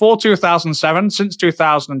before 2007, since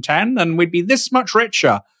 2010, then we'd be this much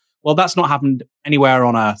richer. Well, that's not happened anywhere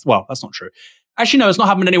on Earth. Well, that's not true. Actually, no, it's not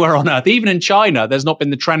happened anywhere on Earth. Even in China, there's not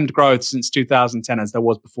been the trend growth since 2010 as there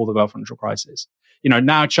was before the global financial crisis.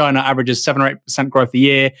 Now China averages 7 or 8% growth a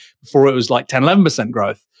year. Before it was like 10, 11%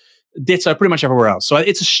 growth. Ditto pretty much everywhere else. So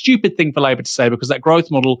it's a stupid thing for Labour to say because that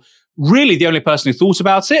growth model, really the only person who thought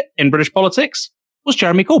about it in British politics was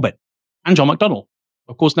Jeremy Corbyn and John McDonnell.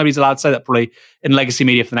 Of course, nobody's allowed to say that probably in legacy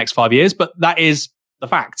media for the next 5 years, but that is the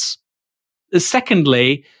facts.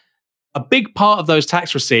 Secondly, a big part of those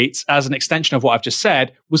tax receipts, as an extension of what I've just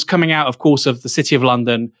said, was coming out, of course, of the City of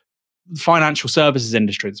London financial services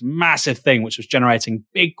industry, this massive thing which was generating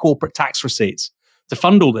big corporate tax receipts to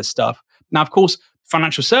fund all this stuff. Now, of course,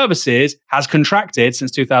 financial services has contracted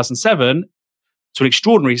since 2007 to an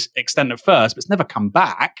extraordinary extent at first, but it's never come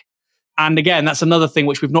back. And again, that's another thing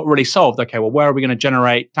which we've not really solved. Okay, well, where are we going to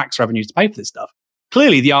generate tax revenues to pay for this stuff?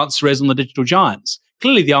 Clearly, the answer is on the digital giants.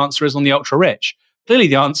 Clearly, the answer is on the ultra rich. Clearly,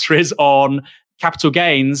 the answer is on capital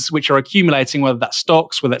gains, which are accumulating, whether that's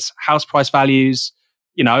stocks, whether it's house price values.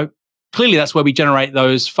 Clearly that's where we generate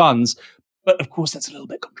those funds. But of course, that's a little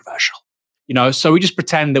bit controversial. So we just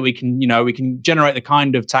pretend that we can generate the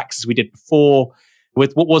kind of taxes we did before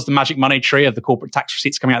with what was the magic money tree of the corporate tax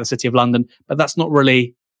receipts coming out of the City of London. But that's not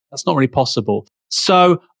really possible.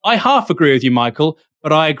 So I half agree with you, Michael,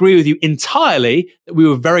 but I agree with you entirely that we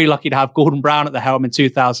were very lucky to have Gordon Brown at the helm in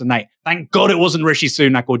 2008. Thank God it wasn't Rishi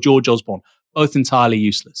Sunak or George Osborne. Both entirely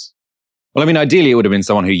useless. Well, I mean, ideally, it would have been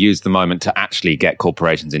someone who used the moment to actually get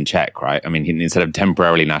corporations in check, right? I mean, instead of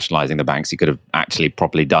temporarily nationalizing the banks, he could have actually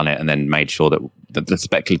properly done it and then made sure that the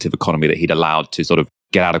speculative economy that he'd allowed to sort of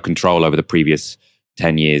get out of control over the previous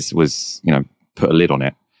 10 years was, put a lid on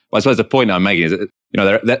it. But I suppose the point I'm making is that,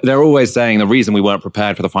 they're always saying the reason we weren't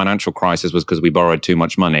prepared for the financial crisis was because we borrowed too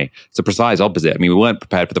much money. It's the precise opposite. I mean, we weren't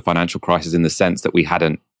prepared for the financial crisis in the sense that we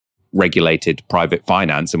hadn't regulated private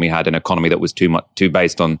finance and we had an economy that was too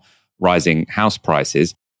based on rising house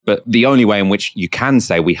prices. But the only way in which you can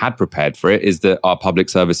say we had prepared for it is that our public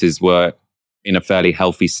services were in a fairly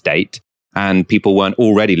healthy state and people weren't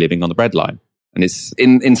already living on the breadline. And it's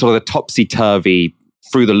in sort of the topsy-turvy,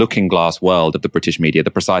 through the looking glass world of the British media, the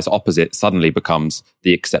precise opposite suddenly becomes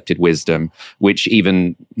the accepted wisdom, which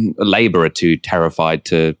even Labour are too terrified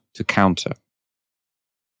to counter.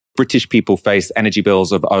 British people face energy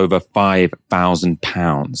bills of over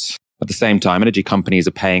 £5,000. At the same time, energy companies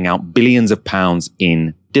are paying out billions of pounds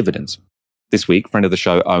in dividends. This week, friend of the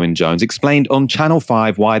show, Owen Jones, explained on Channel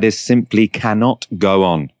 5 why this simply cannot go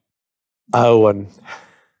on. Owen,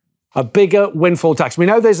 a bigger windfall tax. We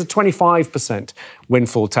know there's a 25%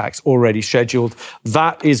 windfall tax already scheduled.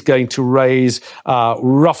 That is going to raise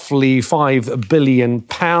roughly £5 billion.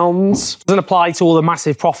 Doesn't apply to all the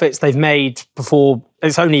massive profits they've made before.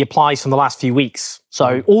 It only applies from the last few weeks.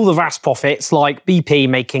 So all the vast profits, like BP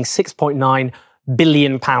making £6.9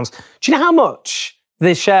 billion. Do you know how much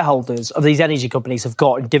the shareholders of these energy companies have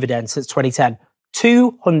got in dividends since 2010?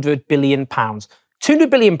 £200 billion. £200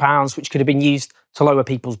 billion, which could have been used to lower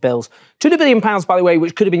people's bills. £200 billion, by the way,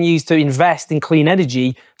 which could have been used to invest in clean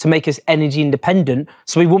energy to make us energy independent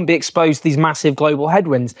so we wouldn't be exposed to these massive global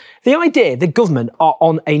headwinds. The idea the government are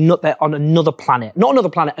on another planet, not another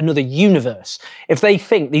planet, another universe. If they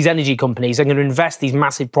think these energy companies are going to invest these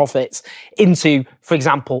massive profits into, for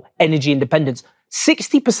example, energy independence,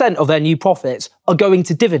 60% of their new profits are going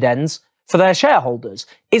to dividends for their shareholders.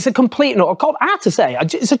 It's a complete, I have to say,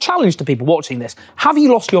 it's a challenge to people watching this. Have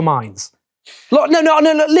you lost your minds? Look, no,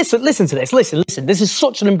 listen to this. Listen. This is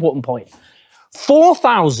such an important point.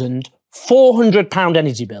 £4,400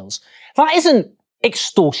 energy bills. That isn't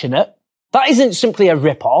extortionate. That isn't simply a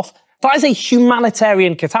rip-off. That is a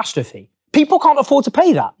humanitarian catastrophe. People can't afford to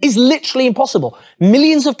pay that. It's literally impossible.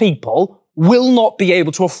 Millions of people will not be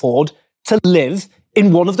able to afford to live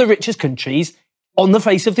in one of the richest countries on the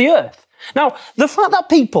face of the earth. Now, the fact that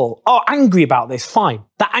people are angry about this, fine.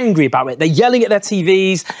 They're angry about it. They're yelling at their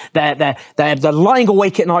TVs. They're lying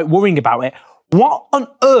awake at night worrying about it. What on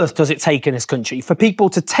earth does it take in this country for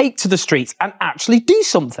people to take to the streets and actually do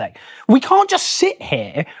something? We can't just sit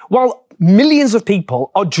here while millions of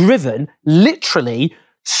people are driven literally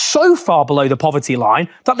so far below the poverty line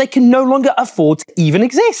that they can no longer afford to even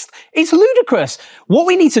exist. It's ludicrous. What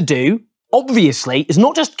we need to do, obviously, is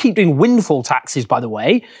not just keep doing windfall taxes, by the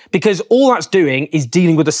way, because all that's doing is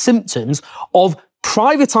dealing with the symptoms of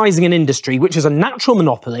privatizing an industry, which is a natural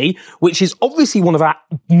monopoly, which is obviously one of our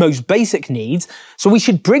most basic needs. So we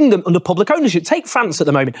should bring them under public ownership. Take France at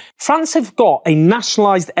the moment. France have got a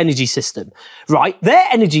nationalized energy system, right? Their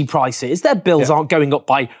energy prices, their bills aren't going up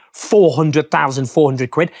by 400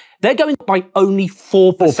 quid. They're going up by only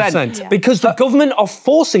 4%. Because the government are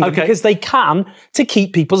forcing them because they can to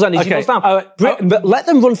keep people's energy bills down. But let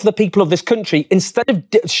them run for the people of this country instead of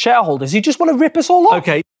shareholders who just want to rip us all off.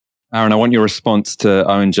 Okay. Aaron, I want your response to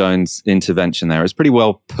Owen Jones' intervention there. It's pretty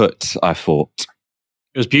well put, I thought.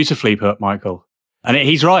 It was beautifully put, Michael. And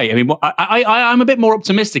he's right. I mean, I'm a bit more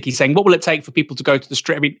optimistic. He's saying, what will it take for people to go to the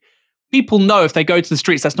street? I mean, people know if they go to the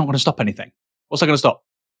streets, that's not going to stop anything. What's that going to stop?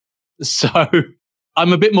 So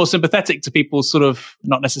I'm a bit more sympathetic to people sort of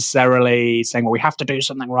not necessarily saying, well, we have to do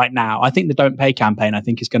something right now. I think the Don't Pay campaign, I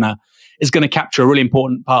think, is going to capture a really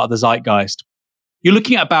important part of the zeitgeist. You're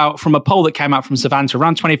looking at about, from a poll that came out from Savanta,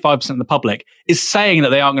 around 25% of the public is saying that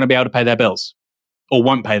they aren't going to be able to pay their bills or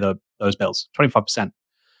won't pay those bills, 25%.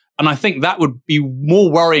 And I think that would be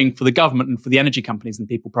more worrying for the government and for the energy companies than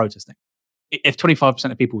people protesting. If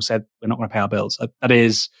 25% of people said we're not going to pay our bills,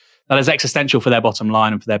 that's that is existential for their bottom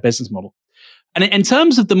line and for their business model. And in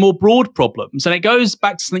terms of the more broad problems, and it goes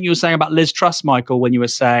back to something you were saying about Liz Truss, Michael, when you were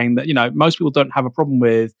saying that, most people don't have a problem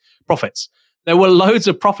with profits. There were loads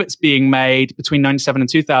of profits being made between 1997 and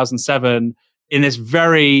 2007 in this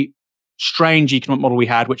very strange economic model we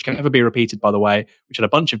had, which can never be repeated, by the way, which had a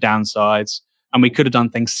bunch of downsides, and we could have done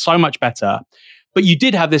things so much better. But you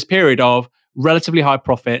did have this period of relatively high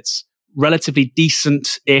profits, relatively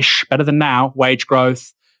decent-ish, better than now, wage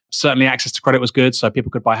growth. Certainly access to credit was good, so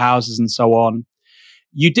people could buy houses and so on.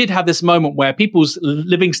 You did have this moment where people's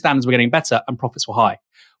living standards were getting better and profits were high.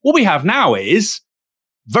 What we have now is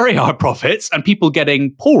very high profits and people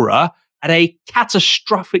getting poorer at a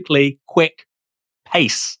catastrophically quick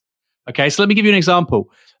pace. Okay, so let me give you an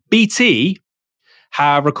example. BT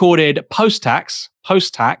have recorded post-tax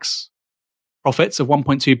profits of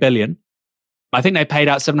 1.2 billion. I think they paid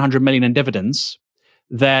out 700 million in dividends.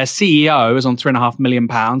 Their CEO is on £3.5 million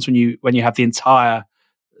when you have the entire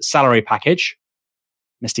salary package.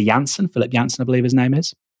 Mr. Janssen, Philip Janssen, I believe his name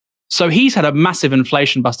is. So he's had a massive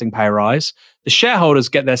inflation-busting pay rise. The shareholders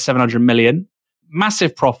get their 700 million,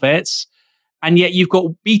 massive profits, and yet you've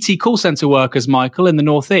got BT call centre workers, Michael, in the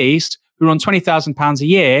Northeast, who are on £20,000 a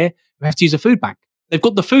year, who have to use a food bank. They've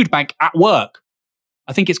got the food bank at work.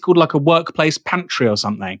 I think it's called like a workplace pantry or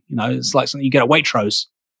something. It's like something you get at Waitrose.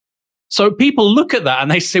 So people look at that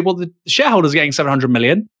and they say, well, the shareholders are getting 700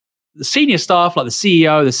 million. The senior staff, like the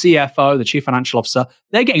CEO, the CFO, the chief financial officer,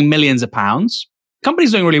 they're getting millions of pounds.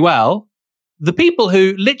 Company's doing really well. The people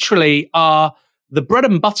who literally are the bread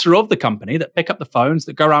and butter of the company, that pick up the phones,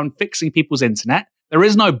 that go around fixing people's internet, there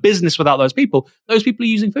is no business without those people. Those people are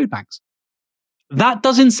using food banks. That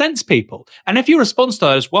does incense people. And if your response to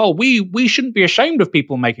that is, well, we shouldn't be ashamed of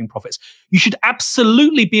people making profits. You should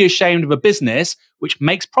absolutely be ashamed of a business which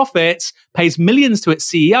makes profits, pays millions to its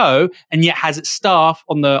CEO, and yet has its staff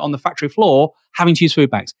on the factory floor having to use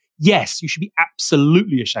food banks. Yes, you should be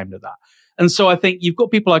absolutely ashamed of that. And so I think you've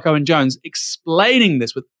got people like Owen Jones explaining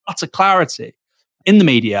this with utter clarity in the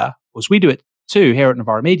media. Of course, we do it too here at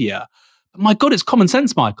Novara Media. But my God, it's common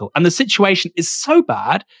sense, Michael. And the situation is so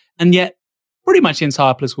bad, and yet pretty much the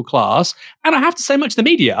entire political class, and I have to say much of the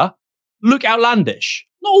media, look outlandish.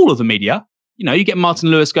 Not all of the media. You get Martin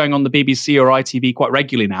Lewis going on the BBC or ITV quite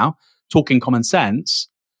regularly now, talking common sense.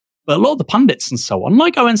 But a lot of the pundits and so on,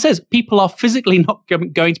 like Owen says, people are physically not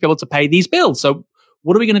going to be able to pay these bills. So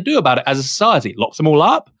what are we going to do about it as a society? Lock them all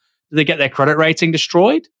up? Do they get their credit rating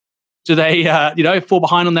destroyed? Do they, fall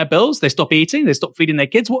behind on their bills? They stop eating? They stop feeding their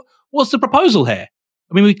kids? What's the proposal here?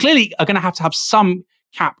 I mean, we clearly are going to have some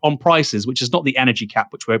cap on prices, which is not the energy cap,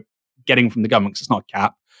 which we're getting from the government, because it's not a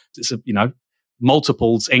cap. It's a,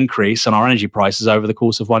 multiples increase on our energy prices over the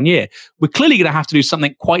course of 1 year. We're clearly going to have to do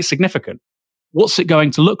something quite significant. What's it going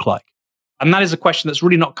to look like? And that is a question that's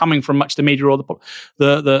really not coming from much the media or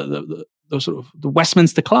the sort of the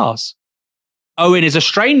Westminster class. Owen is a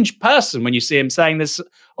strange person when you see him saying this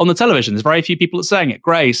on the television. There's very few people that are saying it.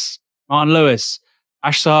 Grace, Martin Lewis,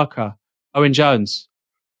 Ash Sarkar, Owen Jones.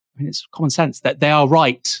 I mean, it's common sense that they are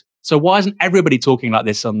right. So why isn't everybody talking like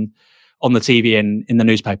this on the TV and in the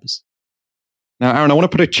newspapers? Now, Aaron, I want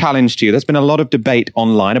to put a challenge to you. There's been a lot of debate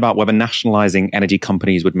online about whether nationalising energy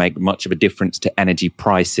companies would make much of a difference to energy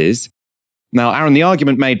prices. Now, Aaron, the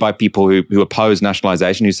argument made by people who oppose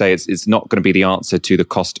nationalisation, who say it's not going to be the answer to the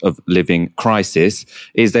cost of living crisis,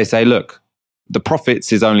 is they say, look, the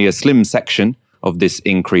profits is only a slim section of this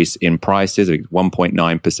increase in prices,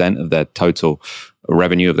 1.9% of their total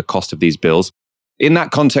revenue of the cost of these bills. In that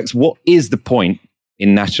context, what is the point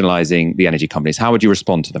in nationalising the energy companies? How would you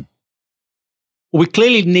respond to them? Well, we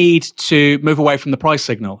clearly need to move away from the price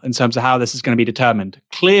signal in terms of how this is going to be determined.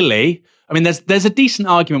 Clearly, I mean, there's a decent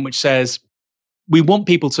argument which says we want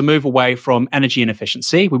people to move away from energy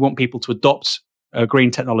inefficiency. We want people to adopt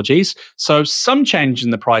green technologies. So some change in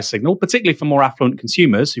the price signal, particularly for more affluent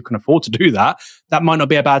consumers who can afford to do that, that might not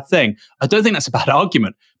be a bad thing. I don't think that's a bad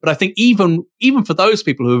argument. But I think even for those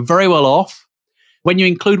people who are very well off, when you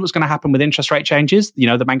include what's going to happen with interest rate changes,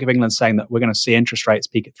 the Bank of England saying that we're going to see interest rates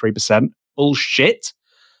peak at 3%. Bullshit.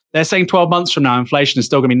 They're saying 12 months from now, inflation is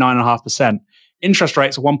still going to be 9.5%. Interest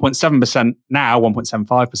rates are 1.7% now,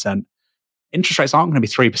 1.75%. Interest rates aren't going to be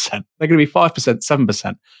 3%. They're going to be 5%,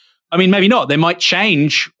 7%. I mean, maybe not. They might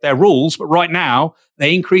change their rules, but right now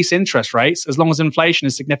they increase interest rates as long as inflation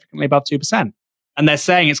is significantly above 2%. And they're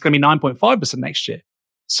saying it's going to be 9.5% next year.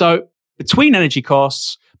 So between energy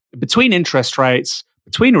costs, between interest rates,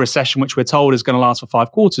 between a recession, which we're told is going to last for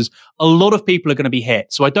 5 quarters, a lot of people are going to be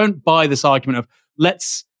hit. So I don't buy this argument of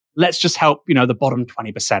let's just help, the bottom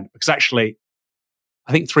 20%, because actually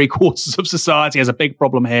I think 3/4 of society has a big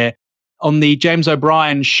problem here. on the James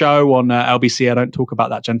O'Brien show on LBC. I don't talk about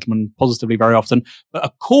that gentleman positively very often, but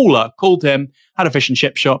a caller called him, had a fish and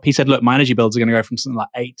chip shop. He said, look, my energy bills are going to go from something like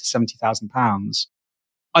 £8,000 to £70,000.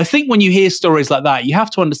 I think when you hear stories like that, you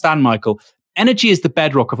have to understand, Michael, energy is the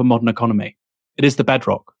bedrock of a modern economy. It is the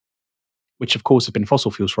bedrock, which of course have been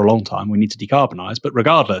fossil fuels for a long time. We need to decarbonize. But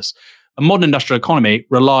regardless, a modern industrial economy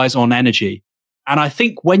relies on energy. And I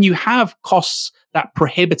think when you have costs that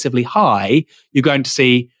prohibitively high, you're going to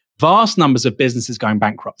see vast numbers of businesses going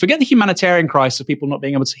bankrupt. Forget the humanitarian crisis of people not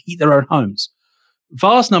being able to heat their own homes.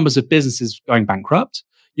 Vast numbers of businesses going bankrupt.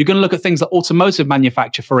 You're going to look at things like automotive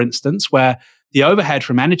manufacture, for instance, where the overhead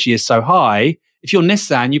from energy is so high. If you're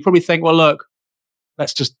Nissan, you probably think, well, look,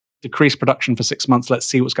 let's just decrease production for 6 months. Let's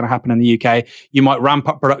see what's going to happen in the UK. You might ramp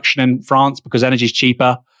up production in France because energy is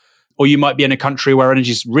cheaper. Or you might be in a country where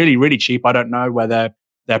energy is really, really cheap. I don't know where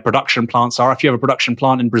their production plants are. If you have a production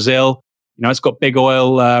plant in Brazil, it's got big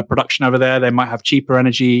oil production over there. They might have cheaper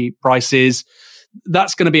energy prices.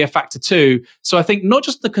 That's going to be a factor too. So I think not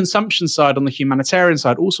just the consumption side on the humanitarian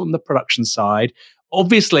side, also on the production side.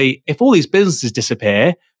 Obviously, if all these businesses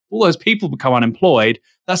disappear, all those people become unemployed,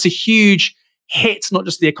 that's a huge hit, not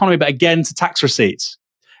just to the economy, but again to tax receipts.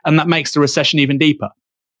 And that makes the recession even deeper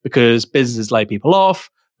because businesses lay people off.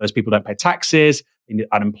 Those people don't pay taxes. They need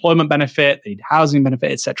unemployment benefit. They need housing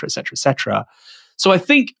benefit, et cetera, et cetera, et cetera. So I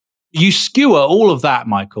think you skewer all of that,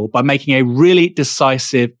 Michael, by making a really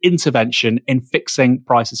decisive intervention in fixing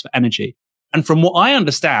prices for energy. And from what I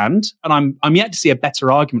understand, and I'm yet to see a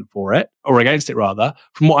better argument for it, or against it rather,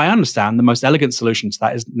 from what I understand, the most elegant solution to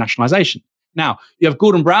that is nationalisation. Now, you have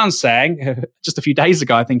Gordon Brown saying, just a few days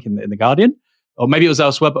ago, I think in The Guardian, or maybe it was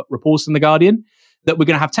elsewhere, but reports in The Guardian, that we're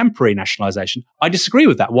going to have temporary nationalisation. I disagree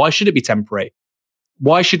with that. Why should it be temporary?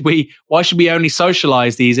 Why should we only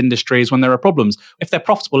socialise these industries when there are problems? If they're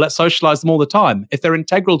profitable, let's socialise them all the time. If they're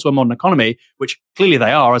integral to a modern economy, which clearly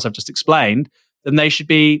they are, as I've just explained, then they should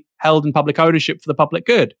be held in public ownership for the public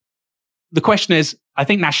good. The question is, I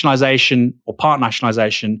think nationalisation or part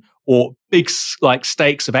nationalisation or big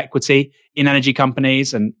stakes of equity in energy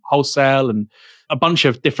companies and wholesale and a bunch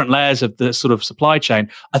of different layers of the sort of supply chain,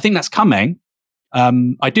 I think that's coming.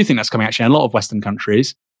 I do think that's coming actually in a lot of Western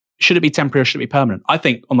countries. Should it be temporary or should it be permanent? I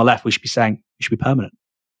think on the left, we should be saying it should be permanent.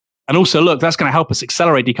 And also, look, that's going to help us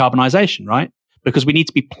accelerate decarbonisation, right? Because we need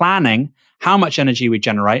to be planning how much energy we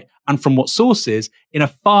generate and from what sources in a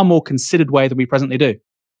far more considered way than we presently do.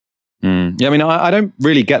 Yeah, I mean, I don't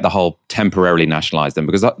really get the whole temporarily nationalise them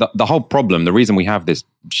because the whole problem, the reason we have this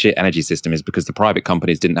shit energy system is because the private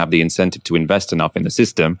companies didn't have the incentive to invest enough in the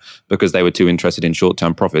system because they were too interested in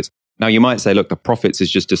short-term profits. Now, you might say, look, the profits is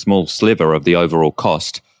just a small sliver of the overall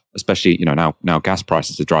cost, especially, now gas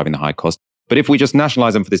prices are driving the high cost. But if we just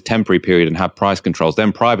nationalise them for this temporary period and have price controls,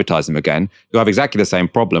 then privatise them again, you have exactly the same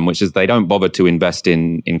problem, which is they don't bother to invest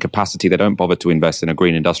in capacity. They don't bother to invest in a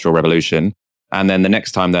green industrial revolution. And then the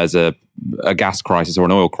next time there's a gas crisis or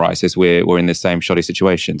an oil crisis, we're in this same shoddy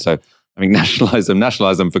situation. So, I mean,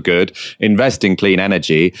 nationalise them for good, invest in clean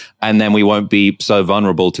energy, and then we won't be so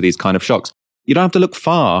vulnerable to these kind of shocks. You don't have to look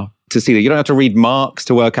far to see that. You don't have to read Marx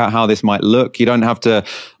to work out how this might look. You don't have to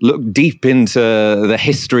look deep into the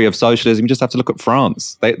history of socialism. You just have to look at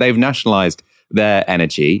France. They've nationalised their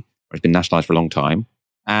energy, or it's been nationalised for a long time,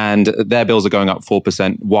 and their bills are going up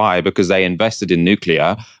 4%. Why? Because they invested in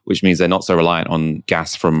nuclear, which means they're not so reliant on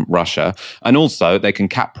gas from Russia. And also, they can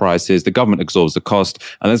cap prices. The government absorbs the cost,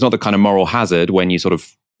 and there's not the kind of moral hazard when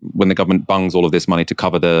the government bungs all of this money to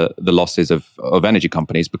cover the losses of energy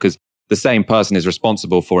companies, because the same person is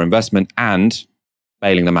responsible for investment and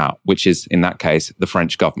bailing them out, which is, in that case, the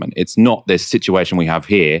French government. It's not this situation we have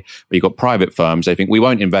here, where you've got private firms, they think we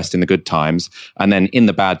won't invest in the good times, and then in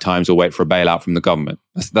the bad times, we'll wait for a bailout from the government.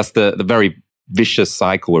 That's the very vicious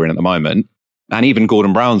cycle we're in at the moment. And even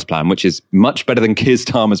Gordon Brown's plan, which is much better than Keir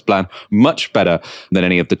Starmer's plan, much better than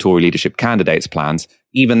any of the Tory leadership candidates' plans,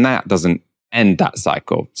 even that doesn't end that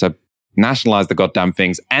cycle. So nationalise the goddamn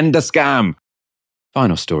things, end the scam.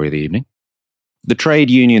 Final story of the evening. The Trade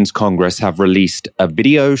Unions Congress have released a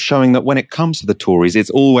video showing that when it comes to the Tories, it's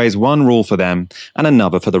always one rule for them and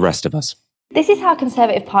another for the rest of us. This is how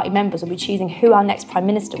Conservative Party members will be choosing who our next Prime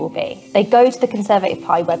Minister will be. They go to the Conservative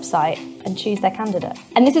Party website and choose their candidate.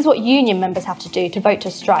 And this is what union members have to do to vote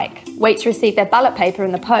to strike. Wait to receive their ballot paper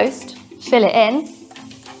in the post, fill it in,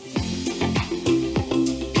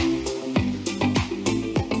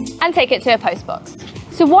 and take it to a post box.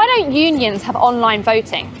 So why don't unions have online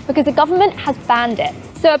voting? Because the government has banned it.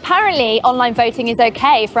 So apparently online voting is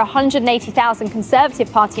okay for 180,000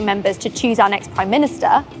 Conservative Party members to choose our next Prime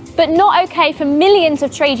Minister, but not okay for millions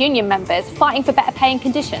of trade union members fighting for better pay and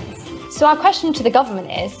conditions. So our question to the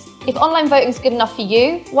government is, If online voting is good enough for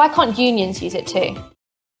you, why can't unions use it too?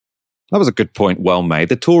 That was a good point, well made.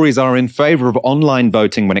 The Tories are in favour of online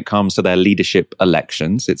voting when it comes to their leadership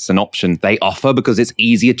elections. It's an option they offer because it's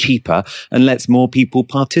easier, cheaper, and lets more people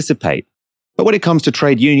participate. But when it comes to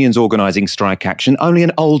trade unions organising strike action, only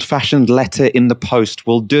an old-fashioned letter in the post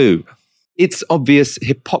will do. It's obvious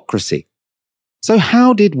hypocrisy. So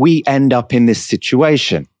how did we end up in this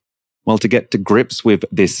situation? Well, to get to grips with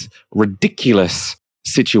this ridiculous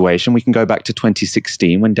situation, we can go back to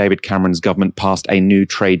 2016 when David Cameron's government passed a new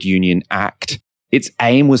Trade Union Act. Its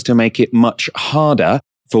aim was to make it much harder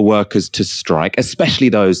for workers to strike, especially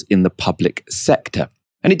those in the public sector.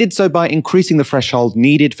 And it did so by increasing the threshold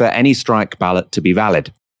needed for any strike ballot to be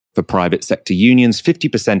valid. For private sector unions,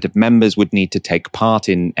 50% of members would need to take part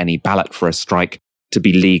in any ballot for a strike to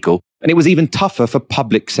be legal. And it was even tougher for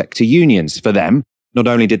public sector unions. For them, not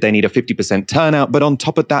only did they need a 50% turnout, but on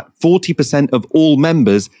top of that, 40% of all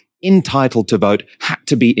members entitled to vote had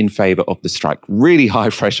to be in favour of the strike. Really high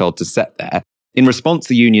threshold to set there. In response,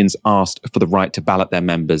 the unions asked for the right to ballot their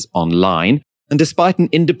members online. And despite an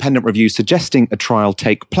independent review suggesting a trial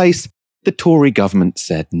take place, the Tory government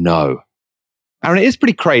said no. Aaron, it is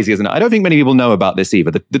pretty crazy, isn't it? I don't think many people know about this either.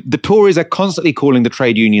 The Tories are constantly calling the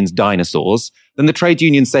trade unions dinosaurs. Then the trade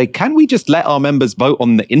unions say, can we just let our members vote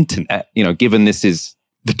on the internet, given this is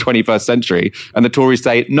the 21st century? And the Tories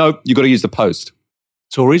say, no, you've got to use the post.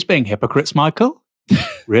 Tories being hypocrites, Michael?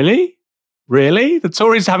 Really? Really? The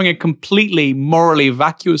Tories having a completely morally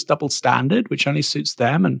vacuous double standard, which only suits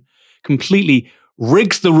them and completely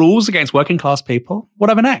rigs the rules against working class people?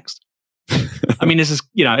 Whatever next? I mean, this is,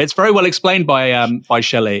 it's very well explained by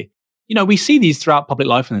Shelley. We see these throughout public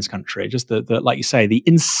life in this country, just the like you say, the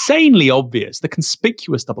insanely obvious, the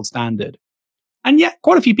conspicuous double standard. And yet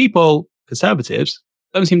quite a few people, conservatives,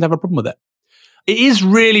 don't seem to have a problem with it. It is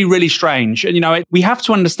really, really strange. And, we have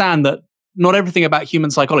to understand that not everything about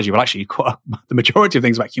human psychology, well, actually, the majority of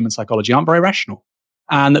things about human psychology aren't very rational.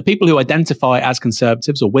 And that people who identify as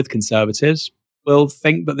conservatives or with conservatives will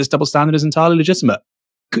think that this double standard is entirely legitimate.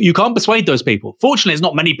 You can't persuade those people. Fortunately, it's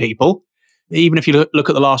not many people. Even if you look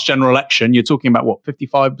at the last general election, you're talking about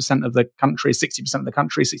 55% of the country, 60% of the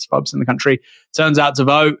country, 65% of the country turns out to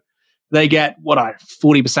vote. They get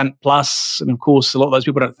 40% plus. And of course, a lot of those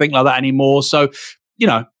people don't think like that anymore. So,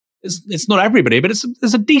 it's not everybody, but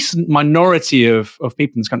there's a decent minority of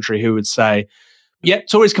people in this country who would say, yeah,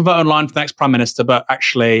 Tories can vote online for the next prime minister, but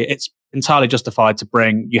actually it's entirely justified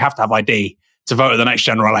you have to have ID to vote at the next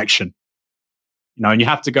general election. And you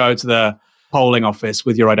have to go to the polling office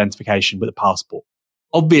with your identification, with a passport.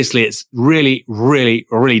 Obviously, it's really, really,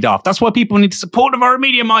 really daft. That's why people need to support Novara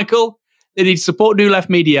Media, Michael. They need to support New Left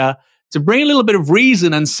Media to bring a little bit of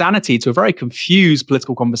reason and sanity to a very confused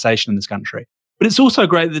political conversation in this country. But it's also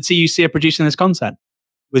great that the TUC are producing this content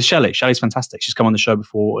with Shelley. Shelley's fantastic. She's come on the show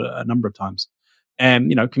before a number of times.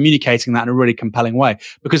 And, communicating that in a really compelling way.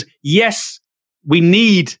 Because yes, we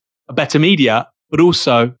need a better media, but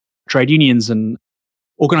also trade unions and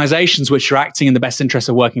organizations which are acting in the best interest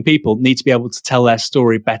of working people need to be able to tell their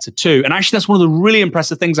story better too. And actually, that's one of the really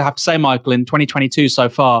impressive things I have to say, Michael, in 2022 so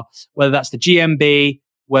far, whether that's the GMB,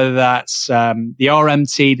 whether that's the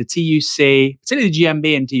RMT, the TUC, particularly the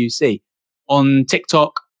GMB and TUC, on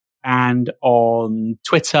TikTok and on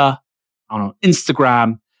Twitter, on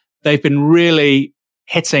Instagram, they've been really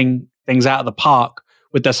hitting things out of the park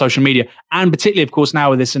with their social media. And particularly, of course,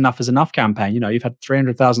 now with this Enough is Enough campaign, you've had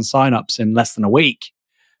 300,000 signups in less than a week.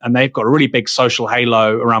 And they've got a really big social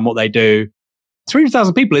halo around what they do.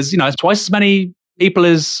 300,000 people is, twice as many people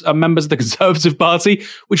as members of the Conservative Party,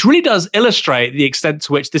 which really does illustrate the extent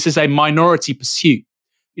to which this is a minority pursuit.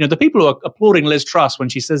 The people who are applauding Liz Truss when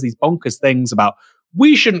she says these bonkers things about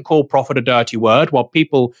we shouldn't call profit a dirty word, while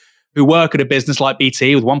people who work at a business like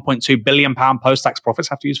BT with £1.2 billion post-tax profits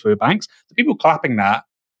have to use food banks. The people clapping that,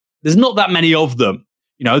 there's not that many of them.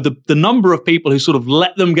 The number of people who sort of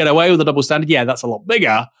let them get away with the double standard, yeah, that's a lot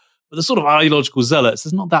bigger. But the sort of ideological zealots,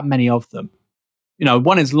 there's not that many of them.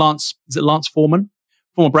 One is Lance Foreman,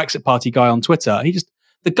 former Brexit Party guy on Twitter.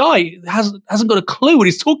 The guy hasn't got a clue what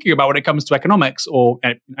he's talking about when it comes to economics or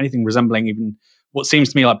anything resembling even what seems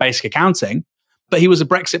to me like basic accounting. But he was a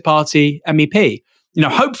Brexit Party MEP.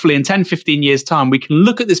 Hopefully in 10, 15 years' time, we can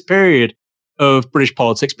look at this period of British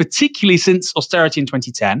politics, particularly since austerity in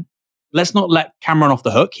 2010. Let's not let Cameron off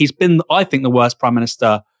the hook. He's been, I think, the worst prime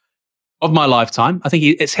minister of my lifetime. I think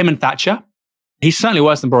it's him and Thatcher. He's certainly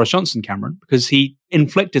worse than Boris Johnson, Cameron, because he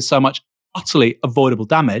inflicted so much utterly avoidable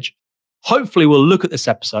damage. Hopefully we'll look at this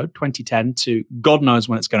episode, 2010, to God knows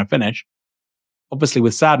when it's going to finish. Obviously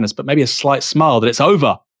with sadness, but maybe a slight smile that it's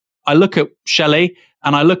over. I look at Shelley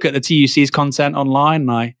and I look at the TUC's content online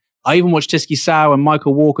and I I even watch TyskySour and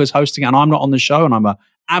Michael Walker's hosting it, and I'm not on the show, and I'm an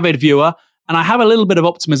avid viewer, and I have a little bit of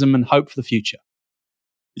optimism and hope for the future.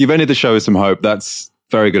 You've ended the show with some hope. That's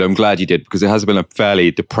very good. I'm glad you did, because it has been a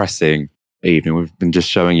fairly depressing evening. We've been just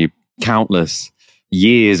showing you countless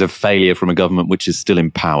years of failure from a government which is still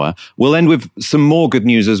in power. We'll end with some more good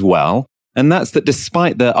news as well. And that's that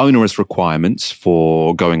despite the onerous requirements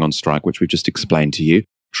for going on strike, which we've just explained to you,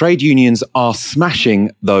 trade unions are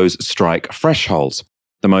smashing those strike thresholds.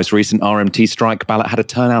 The most recent RMT strike ballot had a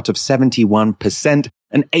turnout of 71%,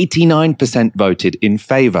 and 89% voted in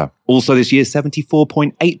favour. Also this year,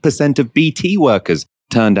 74.8% of BT workers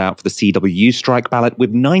turned out for the CWU strike ballot,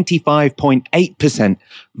 with 95.8%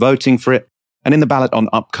 voting for it. And in the ballot on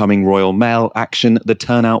upcoming Royal Mail action, the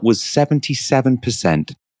turnout was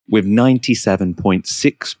 77%, with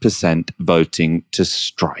 97.6% voting to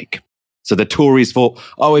strike. So the Tories thought,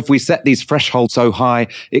 if we set these thresholds so high,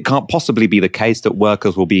 it can't possibly be the case that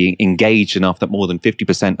workers will be engaged enough that more than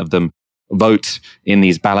 50% of them vote in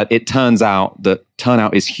these ballots. It turns out that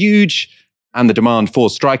turnout is huge, and the demand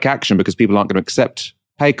for strike action, because people aren't going to accept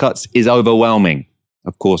pay cuts, is overwhelming.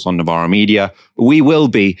 Of course, on Novara Media, we will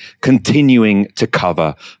be continuing to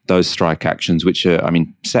cover those strike actions, which are,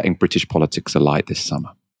 setting British politics alight this summer.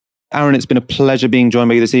 Aaron, it's been a pleasure being joined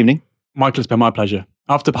by you this evening. Michael, it's been my pleasure.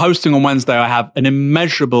 After hosting on Wednesday, I have an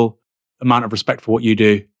immeasurable amount of respect for what you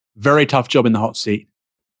do. Very tough job in the hot seat.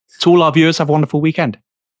 To all our viewers, have a wonderful weekend.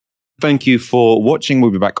 Thank you for watching.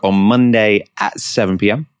 We'll be back on Monday at 7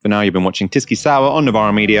 p.m. For now, you've been watching TyskySour on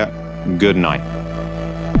Novara Media. Good night.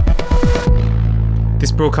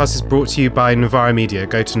 This broadcast is brought to you by Novara Media.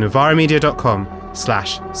 Go to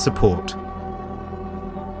novaramedia.com/support.